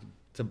have to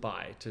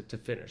buy to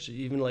finish.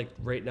 Even like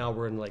right now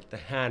we're in like the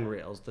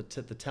handrails, the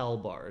towel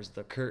bars,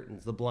 the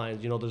curtains, the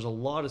blinds. You know, there's a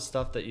lot of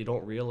stuff that you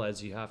don't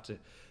realize you have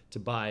to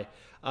buy.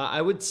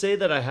 I would say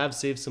that I have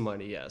saved some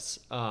money, yes.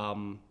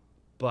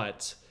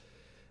 But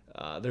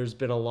there's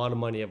been a lot of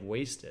money I've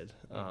wasted.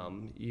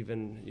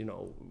 Even, you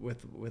know,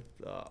 with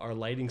our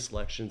lighting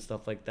selection,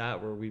 stuff like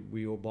that, where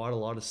we bought a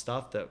lot of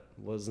stuff that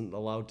wasn't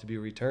allowed to be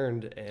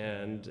returned,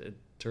 and it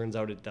turns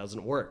out it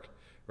doesn't work,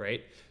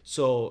 right?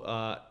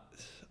 So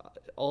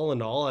all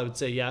in all, I would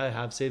say, yeah, I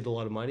have saved a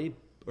lot of money,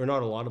 or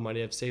not a lot of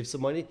money. I've saved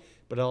some money,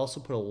 but I also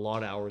put a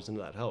lot of hours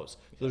into that house.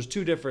 So there's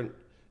two different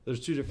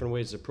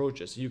ways to approach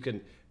this. You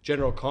can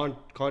general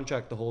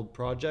contract the whole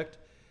project,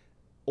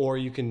 or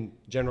you can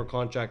general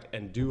contract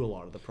and do a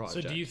lot of the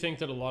project. So do you think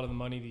that a lot of the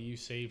money that you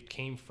saved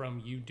came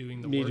from you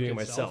doing the Me work doing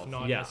itself, myself,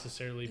 not yeah.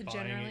 necessarily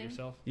buying it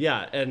yourself?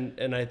 Yeah,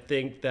 and I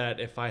think that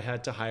if I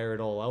had to hire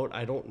it all out,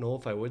 I don't know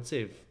if I would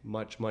save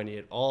much money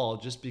at all,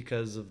 just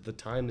because of the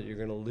time that you're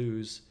going to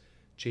lose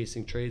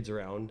chasing trades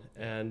around,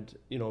 and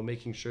you know,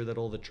 making sure that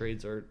all the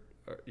trades are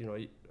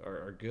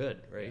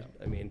good, right?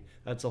 Yeah. I mean,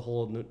 that's a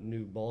whole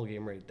new ball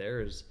game right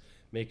there, is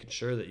making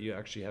sure that you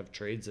actually have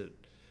trades that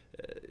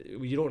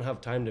you don't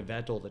have time to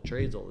vet all the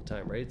trades all the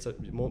time, right? So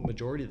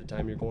majority of the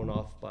time you're going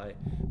off by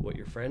what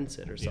your friend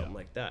said or something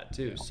like that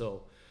too. Yeah.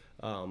 So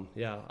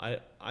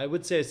I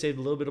would say I saved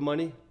a little bit of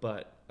money,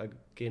 but I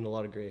gained a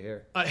lot of gray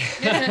hair. I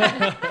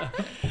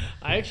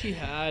actually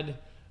had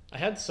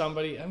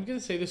somebody, I'm going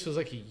to say this was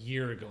like a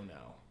year ago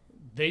now.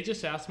 They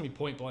just asked me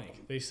point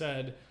blank. They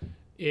said,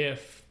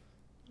 if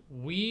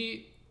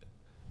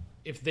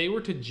they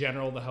were to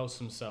general the house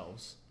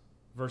themselves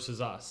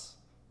versus us,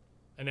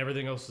 and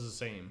everything else is the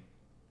same,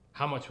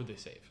 how much would they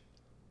save?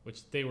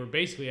 which they were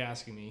basically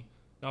asking me,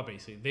 not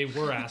basically, they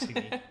were asking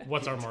me,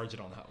 what's our margin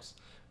on the house?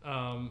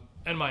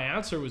 And my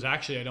answer was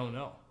actually, I don't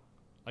know.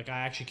 Like, I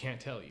actually can't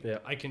tell you. Yeah.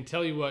 I can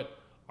tell you what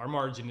our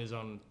margin is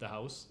on the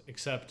house,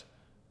 except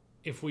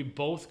if we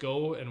both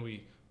go and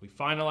we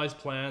finalize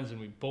plans and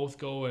we both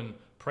go and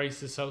price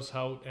this house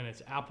out and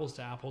it's apples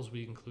to apples,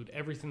 we include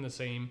everything the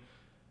same,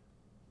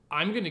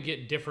 I'm going to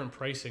get different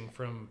pricing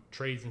from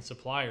trades and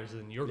suppliers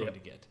than you're going to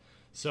get.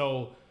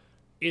 So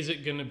is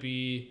it going to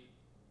be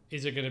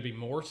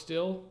more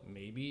still?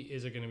 Maybe.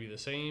 Is it going to be the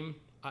same?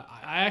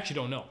 I actually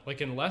don't know.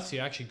 Like, unless you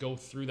actually go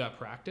through that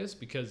practice,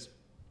 because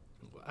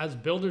as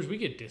builders, we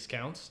get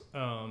discounts.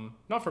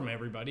 Not from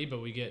everybody,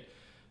 but we get,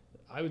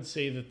 I would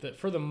say that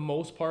for the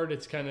most part,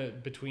 it's kind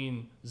of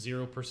between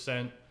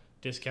 0%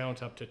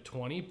 discount up to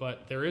 20,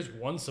 but there is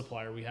one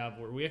supplier we have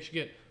where we actually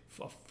get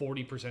a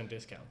 40%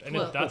 discount. And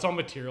that's on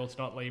material. It's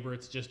not labor.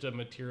 It's just a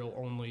material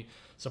only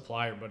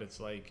supplier, but it's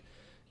like,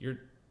 you're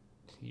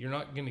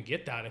not going to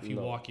get that if you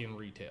walk in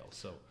retail.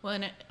 So, well,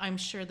 and I'm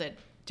sure that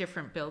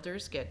different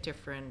builders get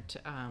different,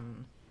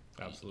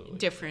 absolutely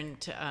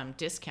different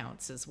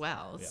discounts as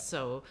well. Yeah.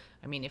 So,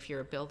 I mean, if you're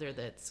a builder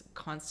that's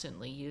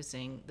constantly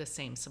using the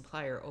same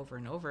supplier over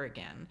and over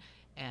again,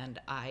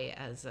 and I,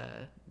 as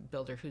a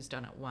builder who's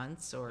done it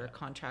once, or a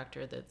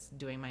contractor that's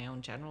doing my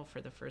own general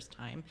for the first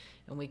time,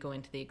 and we go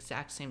into the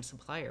exact same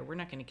supplier, we're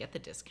not going to get the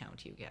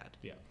discount you get.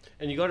 Yeah.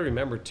 And you got to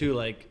remember too,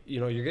 like, you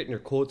know, you're getting your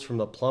quotes from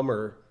the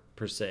plumber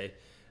per se,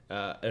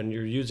 and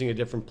you're using a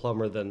different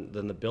plumber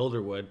than the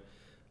builder would.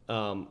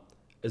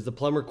 Is the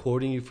plumber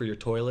quoting you for your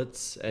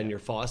toilets and your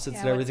faucets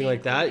and everything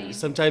like that?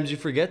 Sometimes you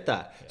forget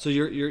that. Yeah. So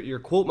your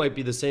quote might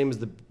be the same as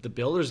the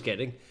builder's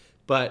getting,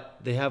 but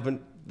they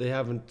haven't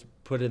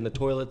put in the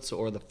toilets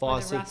or the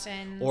faucets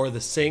or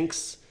the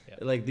sinks. Yeah.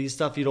 Like, these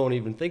stuff you don't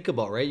even think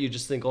about, right? You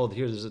just think, oh,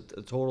 here's a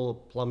total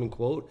plumbing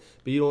quote,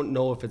 but you don't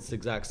know if it's the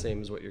exact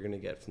same as what you're going to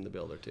get from the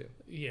builder too.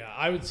 Yeah,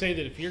 I would say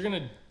that if you're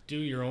going to do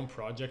your own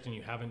project and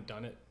you haven't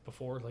done it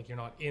before, like, you're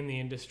not in the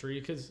industry,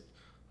 because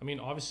I mean,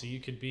 obviously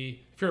you could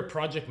be, if you're a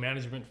project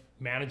management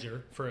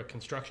manager for a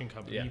construction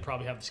company, you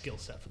probably have the skill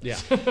set for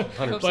this. Yeah,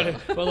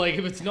 100%. but like,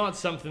 if it's not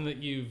something that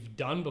you've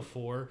done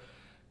before,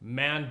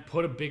 man,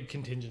 put a big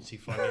contingency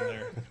fund in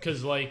there.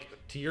 Because, like,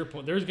 to your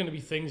point, there's going to be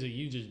things that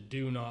you just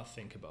do not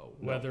think about.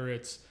 Whether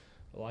it's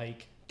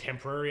like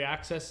temporary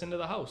access into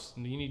the house,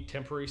 and you need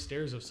temporary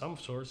stairs of some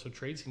sort so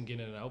trades can get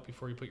in and out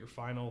before you put your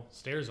final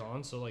stairs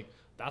on. So, like,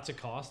 that's a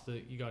cost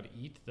that you got to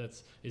eat.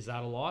 Is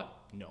that a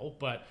lot? No,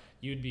 but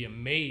you'd be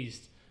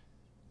amazed.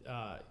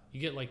 You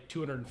get like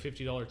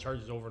 $250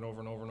 charges over and over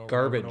and over and over.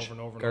 Garbage.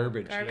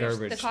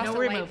 The cost Snow of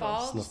removal. light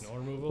bulbs. Snow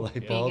removal.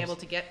 Being able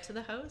to get to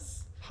the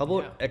house. How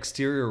about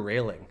exterior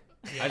railing?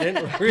 I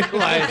didn't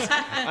realize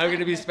I'm going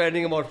to be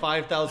spending about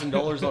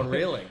 $5,000 on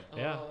railing.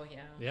 Yeah. Oh, yeah.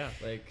 Yeah.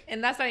 Like,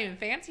 And that's not even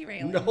fancy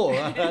railing. no,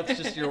 that's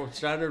just your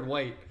standard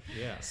white.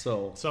 Yeah.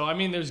 So I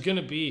mean, there's going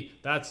to be,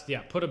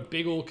 put a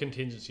big old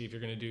contingency if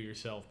you're going to do it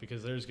yourself,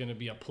 because there's going to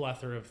be a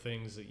plethora of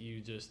things that you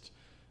just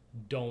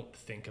don't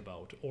think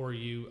about. Or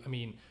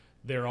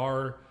there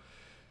are,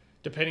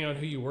 depending on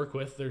who you work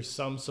with, there's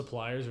some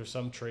suppliers or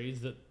some trades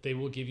that they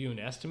will give you an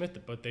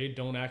estimate, but they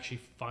don't actually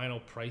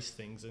final price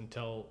things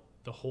until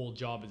the whole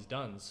job is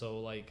done. So,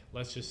 like,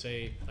 let's just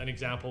say an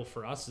example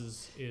for us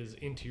is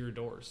interior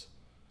doors.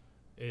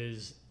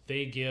 Is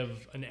they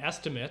give an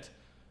estimate,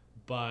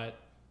 but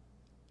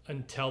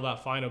until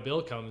that final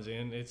bill comes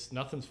in,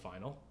 nothing's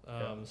final.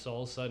 So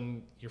all of a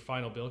sudden your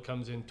final bill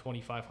comes in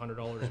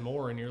 $2,500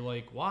 more, and you're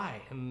like,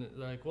 why? And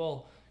they're like,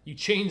 well, you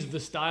changed the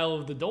style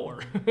of the door.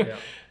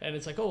 And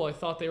it's like, oh, I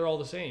thought they were all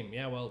the same.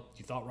 Yeah, well,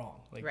 you thought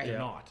wrong. Like, they're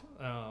not.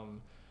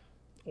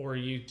 Or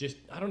you just,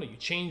 I don't know, you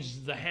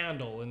changed the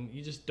handle, and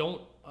you just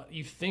don't,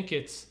 you think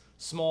it's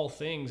small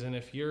things. And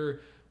if you're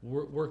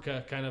work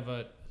a kind of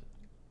a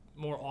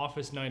more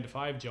office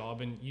 9-to-5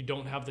 job, and you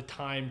don't have the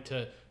time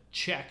to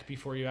check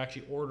before you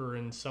actually order,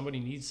 and somebody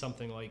needs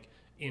something like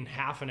in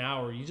half an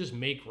hour, you just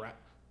make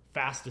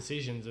fast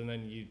decisions, and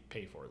then you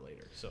pay for it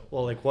later. So,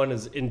 well, like, one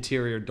is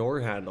interior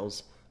door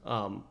handles.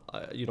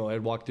 I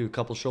walked through a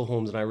couple show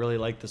homes, and I really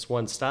liked this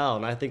one style,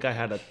 and I think I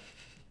had a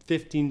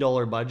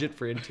 $15 budget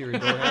for interior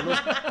door handles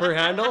per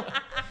handle,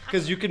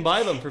 because you can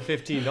buy them for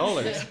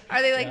 $15.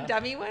 Are they like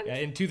dummy ones? Yeah,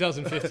 in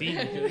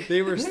 2015.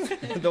 They were,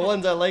 the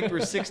ones I liked were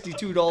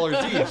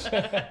 $62 each.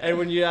 And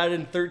when you add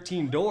in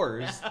 13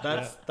 doors,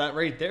 that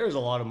right there is a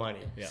lot of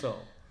money. Yeah. So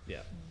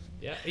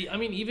Yeah. I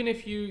mean, even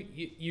if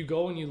you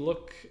go and you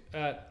look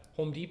at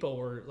Home Depot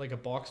or like a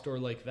box store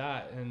like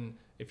that, and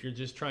if you're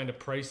just trying to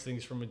price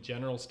things from a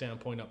general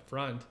standpoint up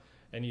front,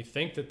 and you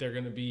think that they're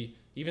going to be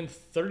even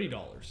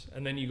 $30,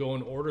 and then you go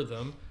and order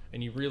them,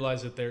 and you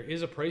realize that there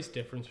is a price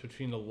difference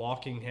between a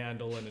locking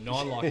handle and a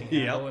non-locking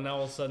handle, and now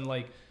all of a sudden,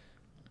 like,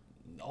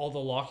 all the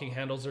locking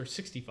handles are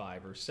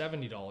 $65 or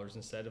 $70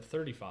 instead of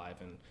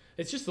 $35, and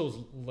it's just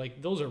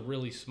those are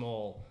really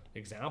small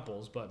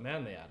examples, but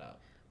man, they add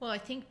up. Well, I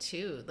think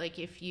too, like,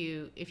 if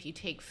you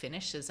take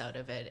finishes out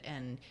of it,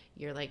 and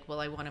you're like, well,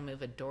 I want to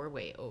move a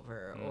doorway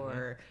over,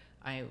 or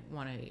I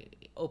want to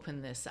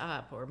open this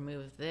up or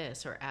move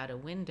this or add a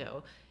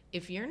window.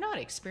 If you're not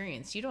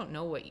experienced, you don't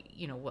know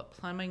what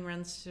plumbing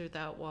runs through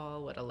that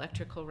wall, what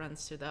electrical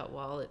runs through that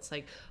wall. It's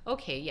like,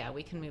 okay, yeah,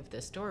 we can move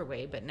this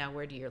doorway, but now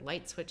where do your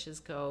light switches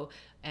go?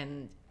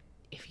 And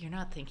if you're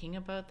not thinking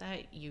about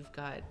that, you've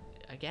got,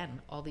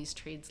 again, all these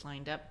trades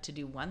lined up to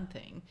do one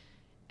thing.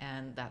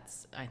 And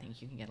I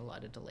think you can get a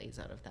lot of delays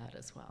out of that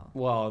as well.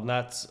 Well, and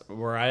that's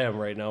where I am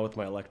right now with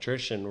my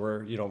electrician.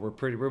 We're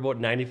about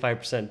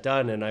 95%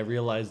 done, and I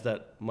realized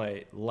that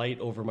my light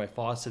over my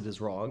faucet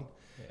is wrong.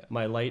 Yeah.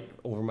 My light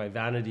over my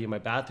vanity in my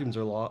bathrooms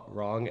are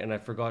wrong, and I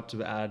forgot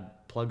to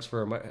add plugs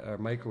for our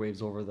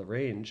microwaves over the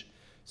range.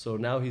 So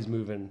now he's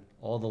moving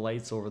all the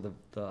lights over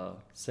the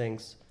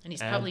sinks. And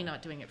he's probably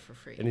not doing it for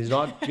free. And he's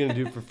not going to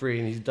do it for free,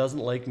 and he doesn't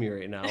like me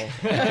right now.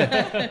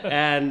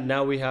 And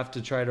now we have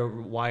to try to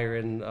wire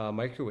in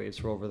microwaves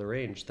for over the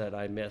range that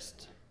I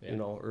missed,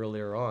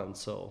 earlier on.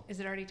 So is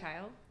it already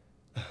tiled?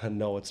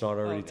 No, it's not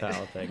already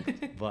tiled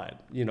thing.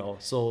 But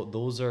so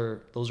those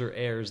are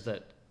errors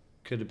that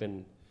could have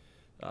been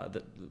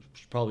that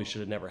probably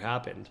should have never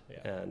happened,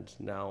 and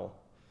now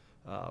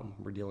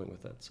we're dealing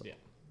with it. So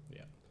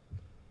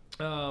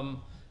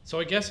so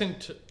I guess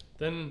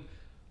then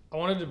I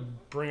wanted to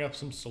bring up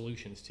some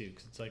solutions too,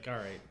 because it's like, all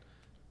right,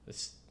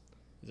 this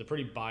is a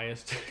pretty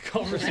biased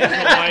conversation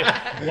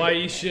why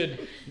you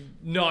should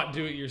not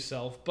do it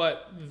yourself,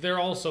 but there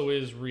also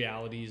is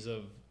realities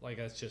of like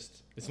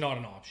it's not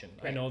an option.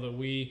 Right. I know that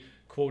we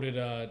quoted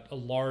a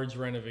large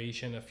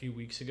renovation a few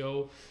weeks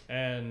ago,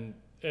 and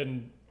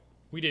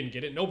we didn't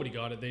get it. Nobody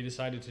got it. They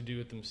decided to do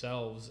it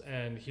themselves,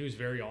 and he was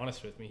very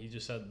honest with me. He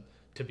just said,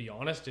 to be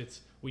honest,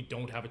 we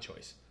don't have a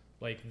choice.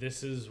 Like,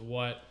 this is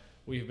what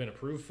we've been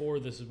approved for.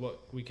 This is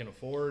what we can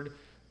afford.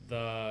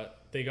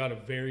 They got a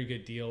very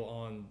good deal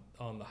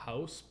on the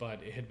house,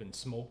 but it had been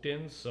smoked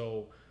in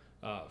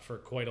for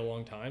quite a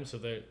long time. So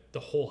the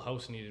whole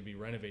house needed to be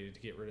renovated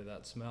to get rid of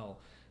that smell.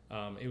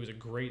 It was a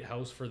great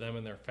house for them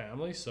and their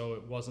family, so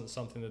it wasn't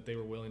something that they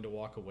were willing to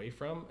walk away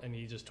from. And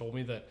he just told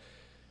me that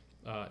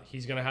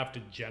he's going to have to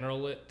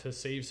general it to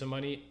save some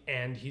money,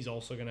 and he's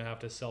also going to have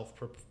to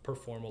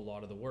self-perform a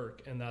lot of the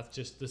work. And that's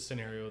just the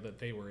scenario that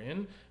they were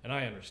in, and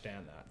I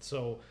understand that.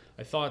 So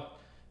I thought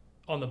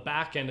on the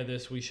back end of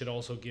this, we should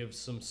also give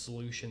some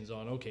solutions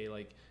on, okay,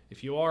 like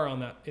if you are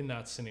in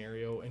that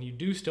scenario and you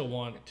do still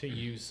want to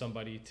use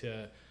somebody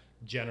to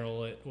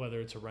general it, whether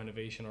it's a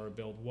renovation or a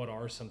build, what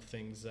are some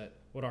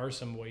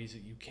ways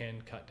that you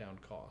can cut down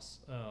costs?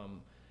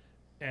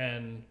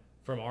 And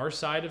from our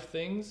side of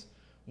things,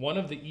 one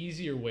of the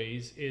easier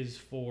ways is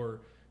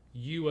for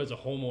you as a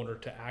homeowner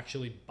to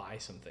actually buy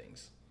some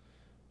things.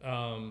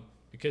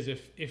 Because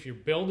if your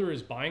builder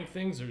is buying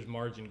things, there's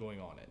margin going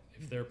on it.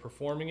 If they're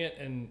performing it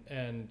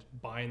and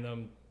buying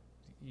them,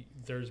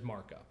 there's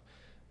markup.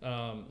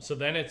 So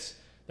then it's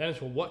well,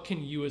 what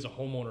can you as a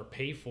homeowner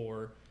pay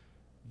for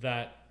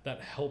that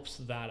helps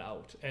that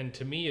out? And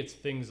to me, it's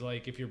things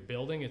like, if you're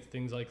building, it's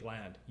things like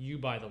land. You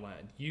buy the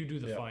land, you do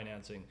the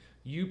financing,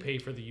 you pay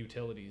for the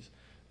utilities.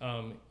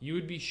 You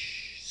would be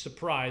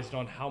surprised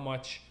on how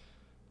much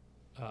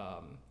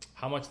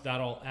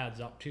that all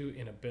adds up to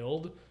in a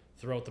build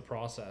throughout the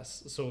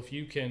process. So if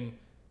you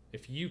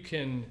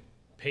can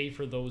pay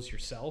for those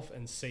yourself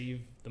and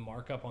save the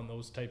markup on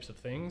those types of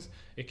things,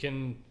 it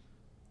can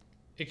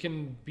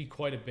be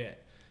quite a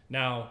bit.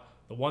 Now,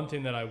 the one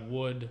thing that I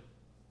would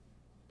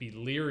be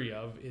leery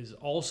of is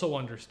also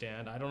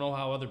understand, I don't know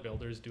how other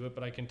builders do it,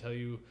 but I can tell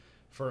you,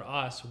 for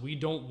us, we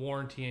don't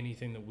warranty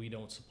anything that we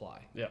don't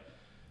supply. Yeah.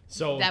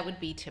 So that would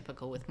be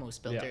typical with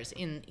most builders.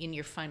 Yeah. In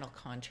your final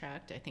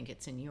contract, I think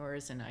it's in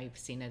yours, and I've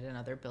seen it in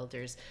other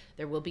builders,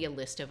 there will be a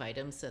list of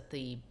items that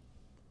the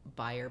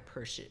buyer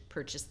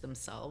purchased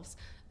themselves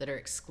that are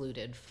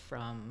excluded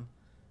from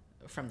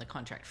the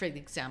contract. For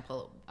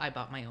example, I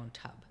bought my own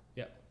tub.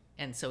 Yeah.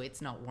 And so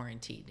it's not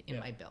warranted in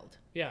my build.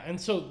 Yeah,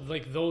 and so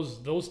like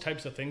those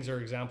types of things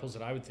are examples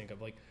that I would think of,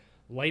 like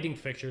lighting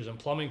fixtures and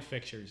plumbing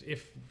fixtures.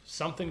 If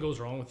something goes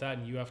wrong with that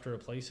and you have to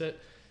replace it,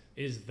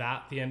 is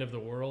that the end of the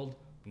world?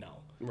 No.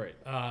 Right.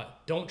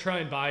 Don't try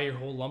and buy your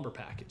whole lumber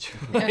package.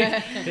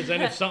 Because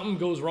then if something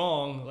goes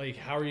wrong, like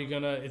how are you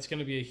it's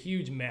gonna be a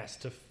huge mess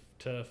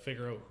to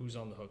figure out who's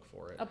on the hook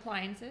for it.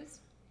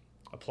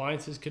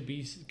 Appliances could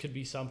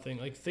be something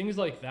like things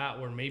like that,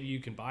 where maybe you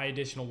can buy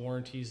additional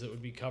warranties that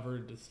would be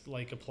covered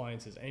like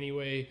appliances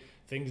anyway.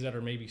 Things that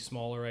are maybe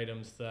smaller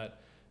items that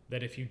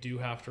if you do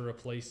have to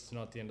replace, it's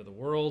not the end of the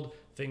world.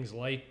 Things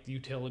like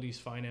utilities,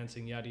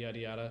 financing, yada yada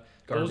yada.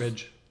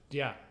 Garbage.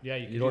 Yeah.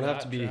 You don't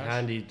have to be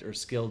handy or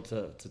skilled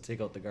to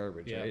take out the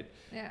garbage, right?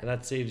 Yeah. And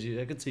that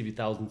could save you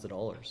thousands of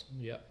dollars.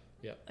 Yeah.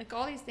 Like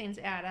all these things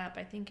add up.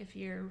 I think if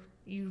you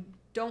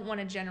don't want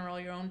to general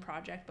your own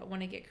project, but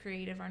want to get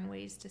creative on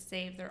ways to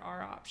save, there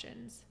are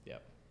options. Yeah.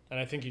 And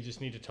I think you just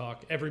need to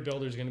talk. Every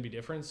builder is going to be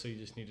different, so you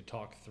just need to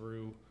talk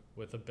through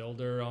with a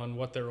builder on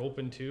what they're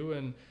open to.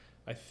 And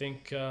I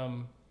think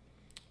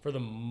for the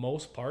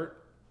most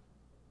part,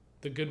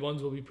 the good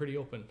ones will be pretty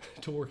open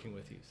to working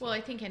with you. So. Well,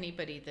 I think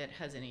anybody that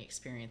has any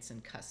experience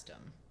in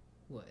custom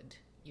would.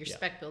 your Yeah.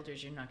 spec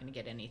builders, you're not going to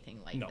get anything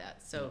like No,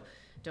 that. So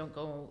don't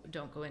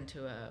go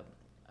into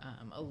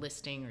a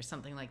listing or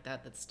something like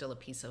that that's still a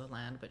piece of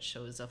land but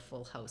shows a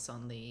full house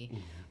on the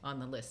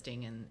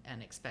listing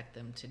and expect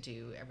them to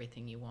do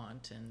everything you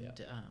want and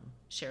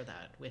share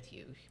that with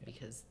you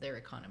because their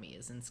economy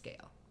is in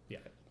scale. Yeah,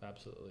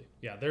 absolutely.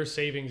 Yeah, their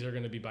savings are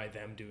going to be by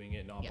them doing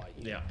it, not by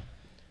you. Yeah.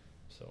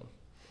 So,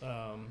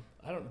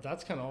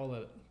 that's kind of all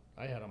that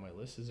I had on my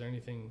list. Is there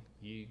anything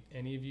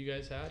any of you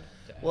guys had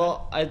to add?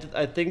 Well,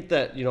 I think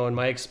that, you know, in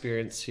my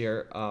experience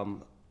here,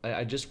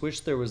 I just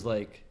wish there was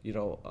like, you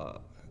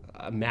know,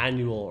 a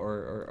manual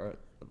or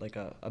like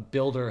a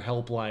builder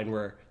helpline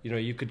where, you know,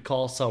 you could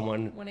call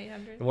someone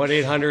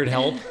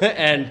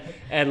 1-800-HELP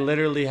and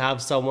literally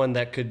have someone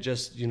that could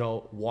just, you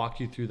know, walk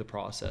you through the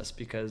process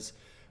because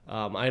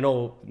I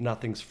know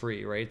nothing's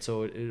free, right?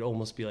 So it'd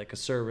almost be like a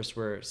service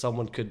where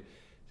someone could,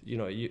 you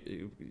know,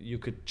 you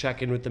could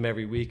check in with them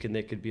every week and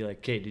they could be like,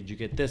 okay, did you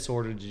get this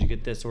ordered? Did you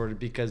get this ordered?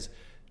 Because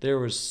there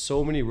was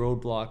so many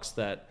roadblocks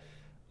that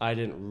I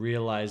didn't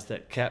realize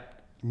that kept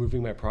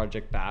moving my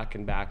project back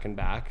and back and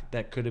back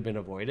that could have been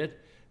avoided.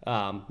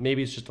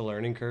 Maybe it's just a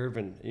learning curve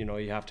and, you know,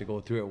 you have to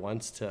go through it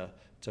once to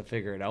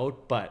figure it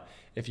out. But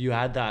if you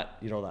had that,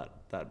 you know,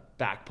 that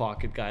back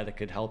pocket guy that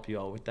could help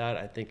you out with that,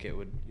 I think it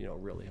would, you know,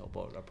 really help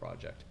out a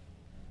project.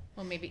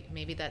 Well,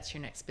 maybe that's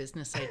your next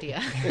business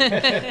idea.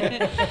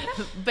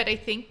 But I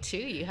think too,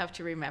 you have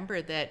to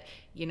remember that,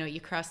 you know, you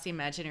cross the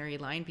imaginary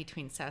line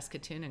between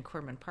Saskatoon and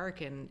Corman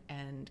Park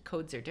and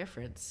codes are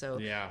different. So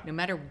no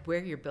matter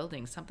where you're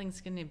building,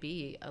 something's going to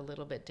be a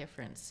little bit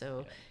different.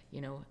 So, you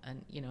know,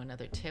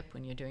 another tip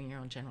when you're doing your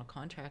own general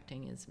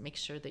contracting is make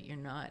sure that you're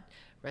not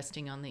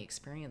resting on the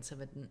experience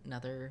of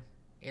another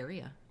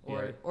area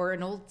or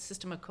an old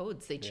system of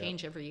codes. They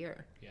change every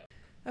year. Yeah.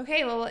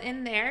 Okay, well, we'll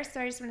end there. So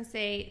I just want to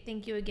say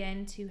thank you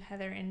again to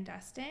Heather and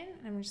Dustin.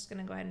 I'm just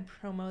going to go ahead and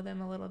promo them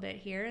a little bit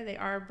here. They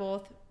are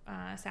both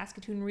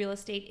Saskatoon real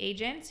estate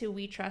agents who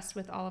we trust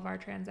with all of our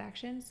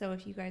transactions. So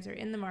if you guys are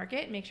in the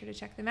market, make sure to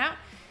check them out.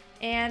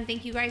 And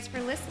thank you guys for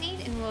listening,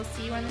 and we'll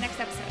see you on the next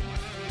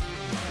episode.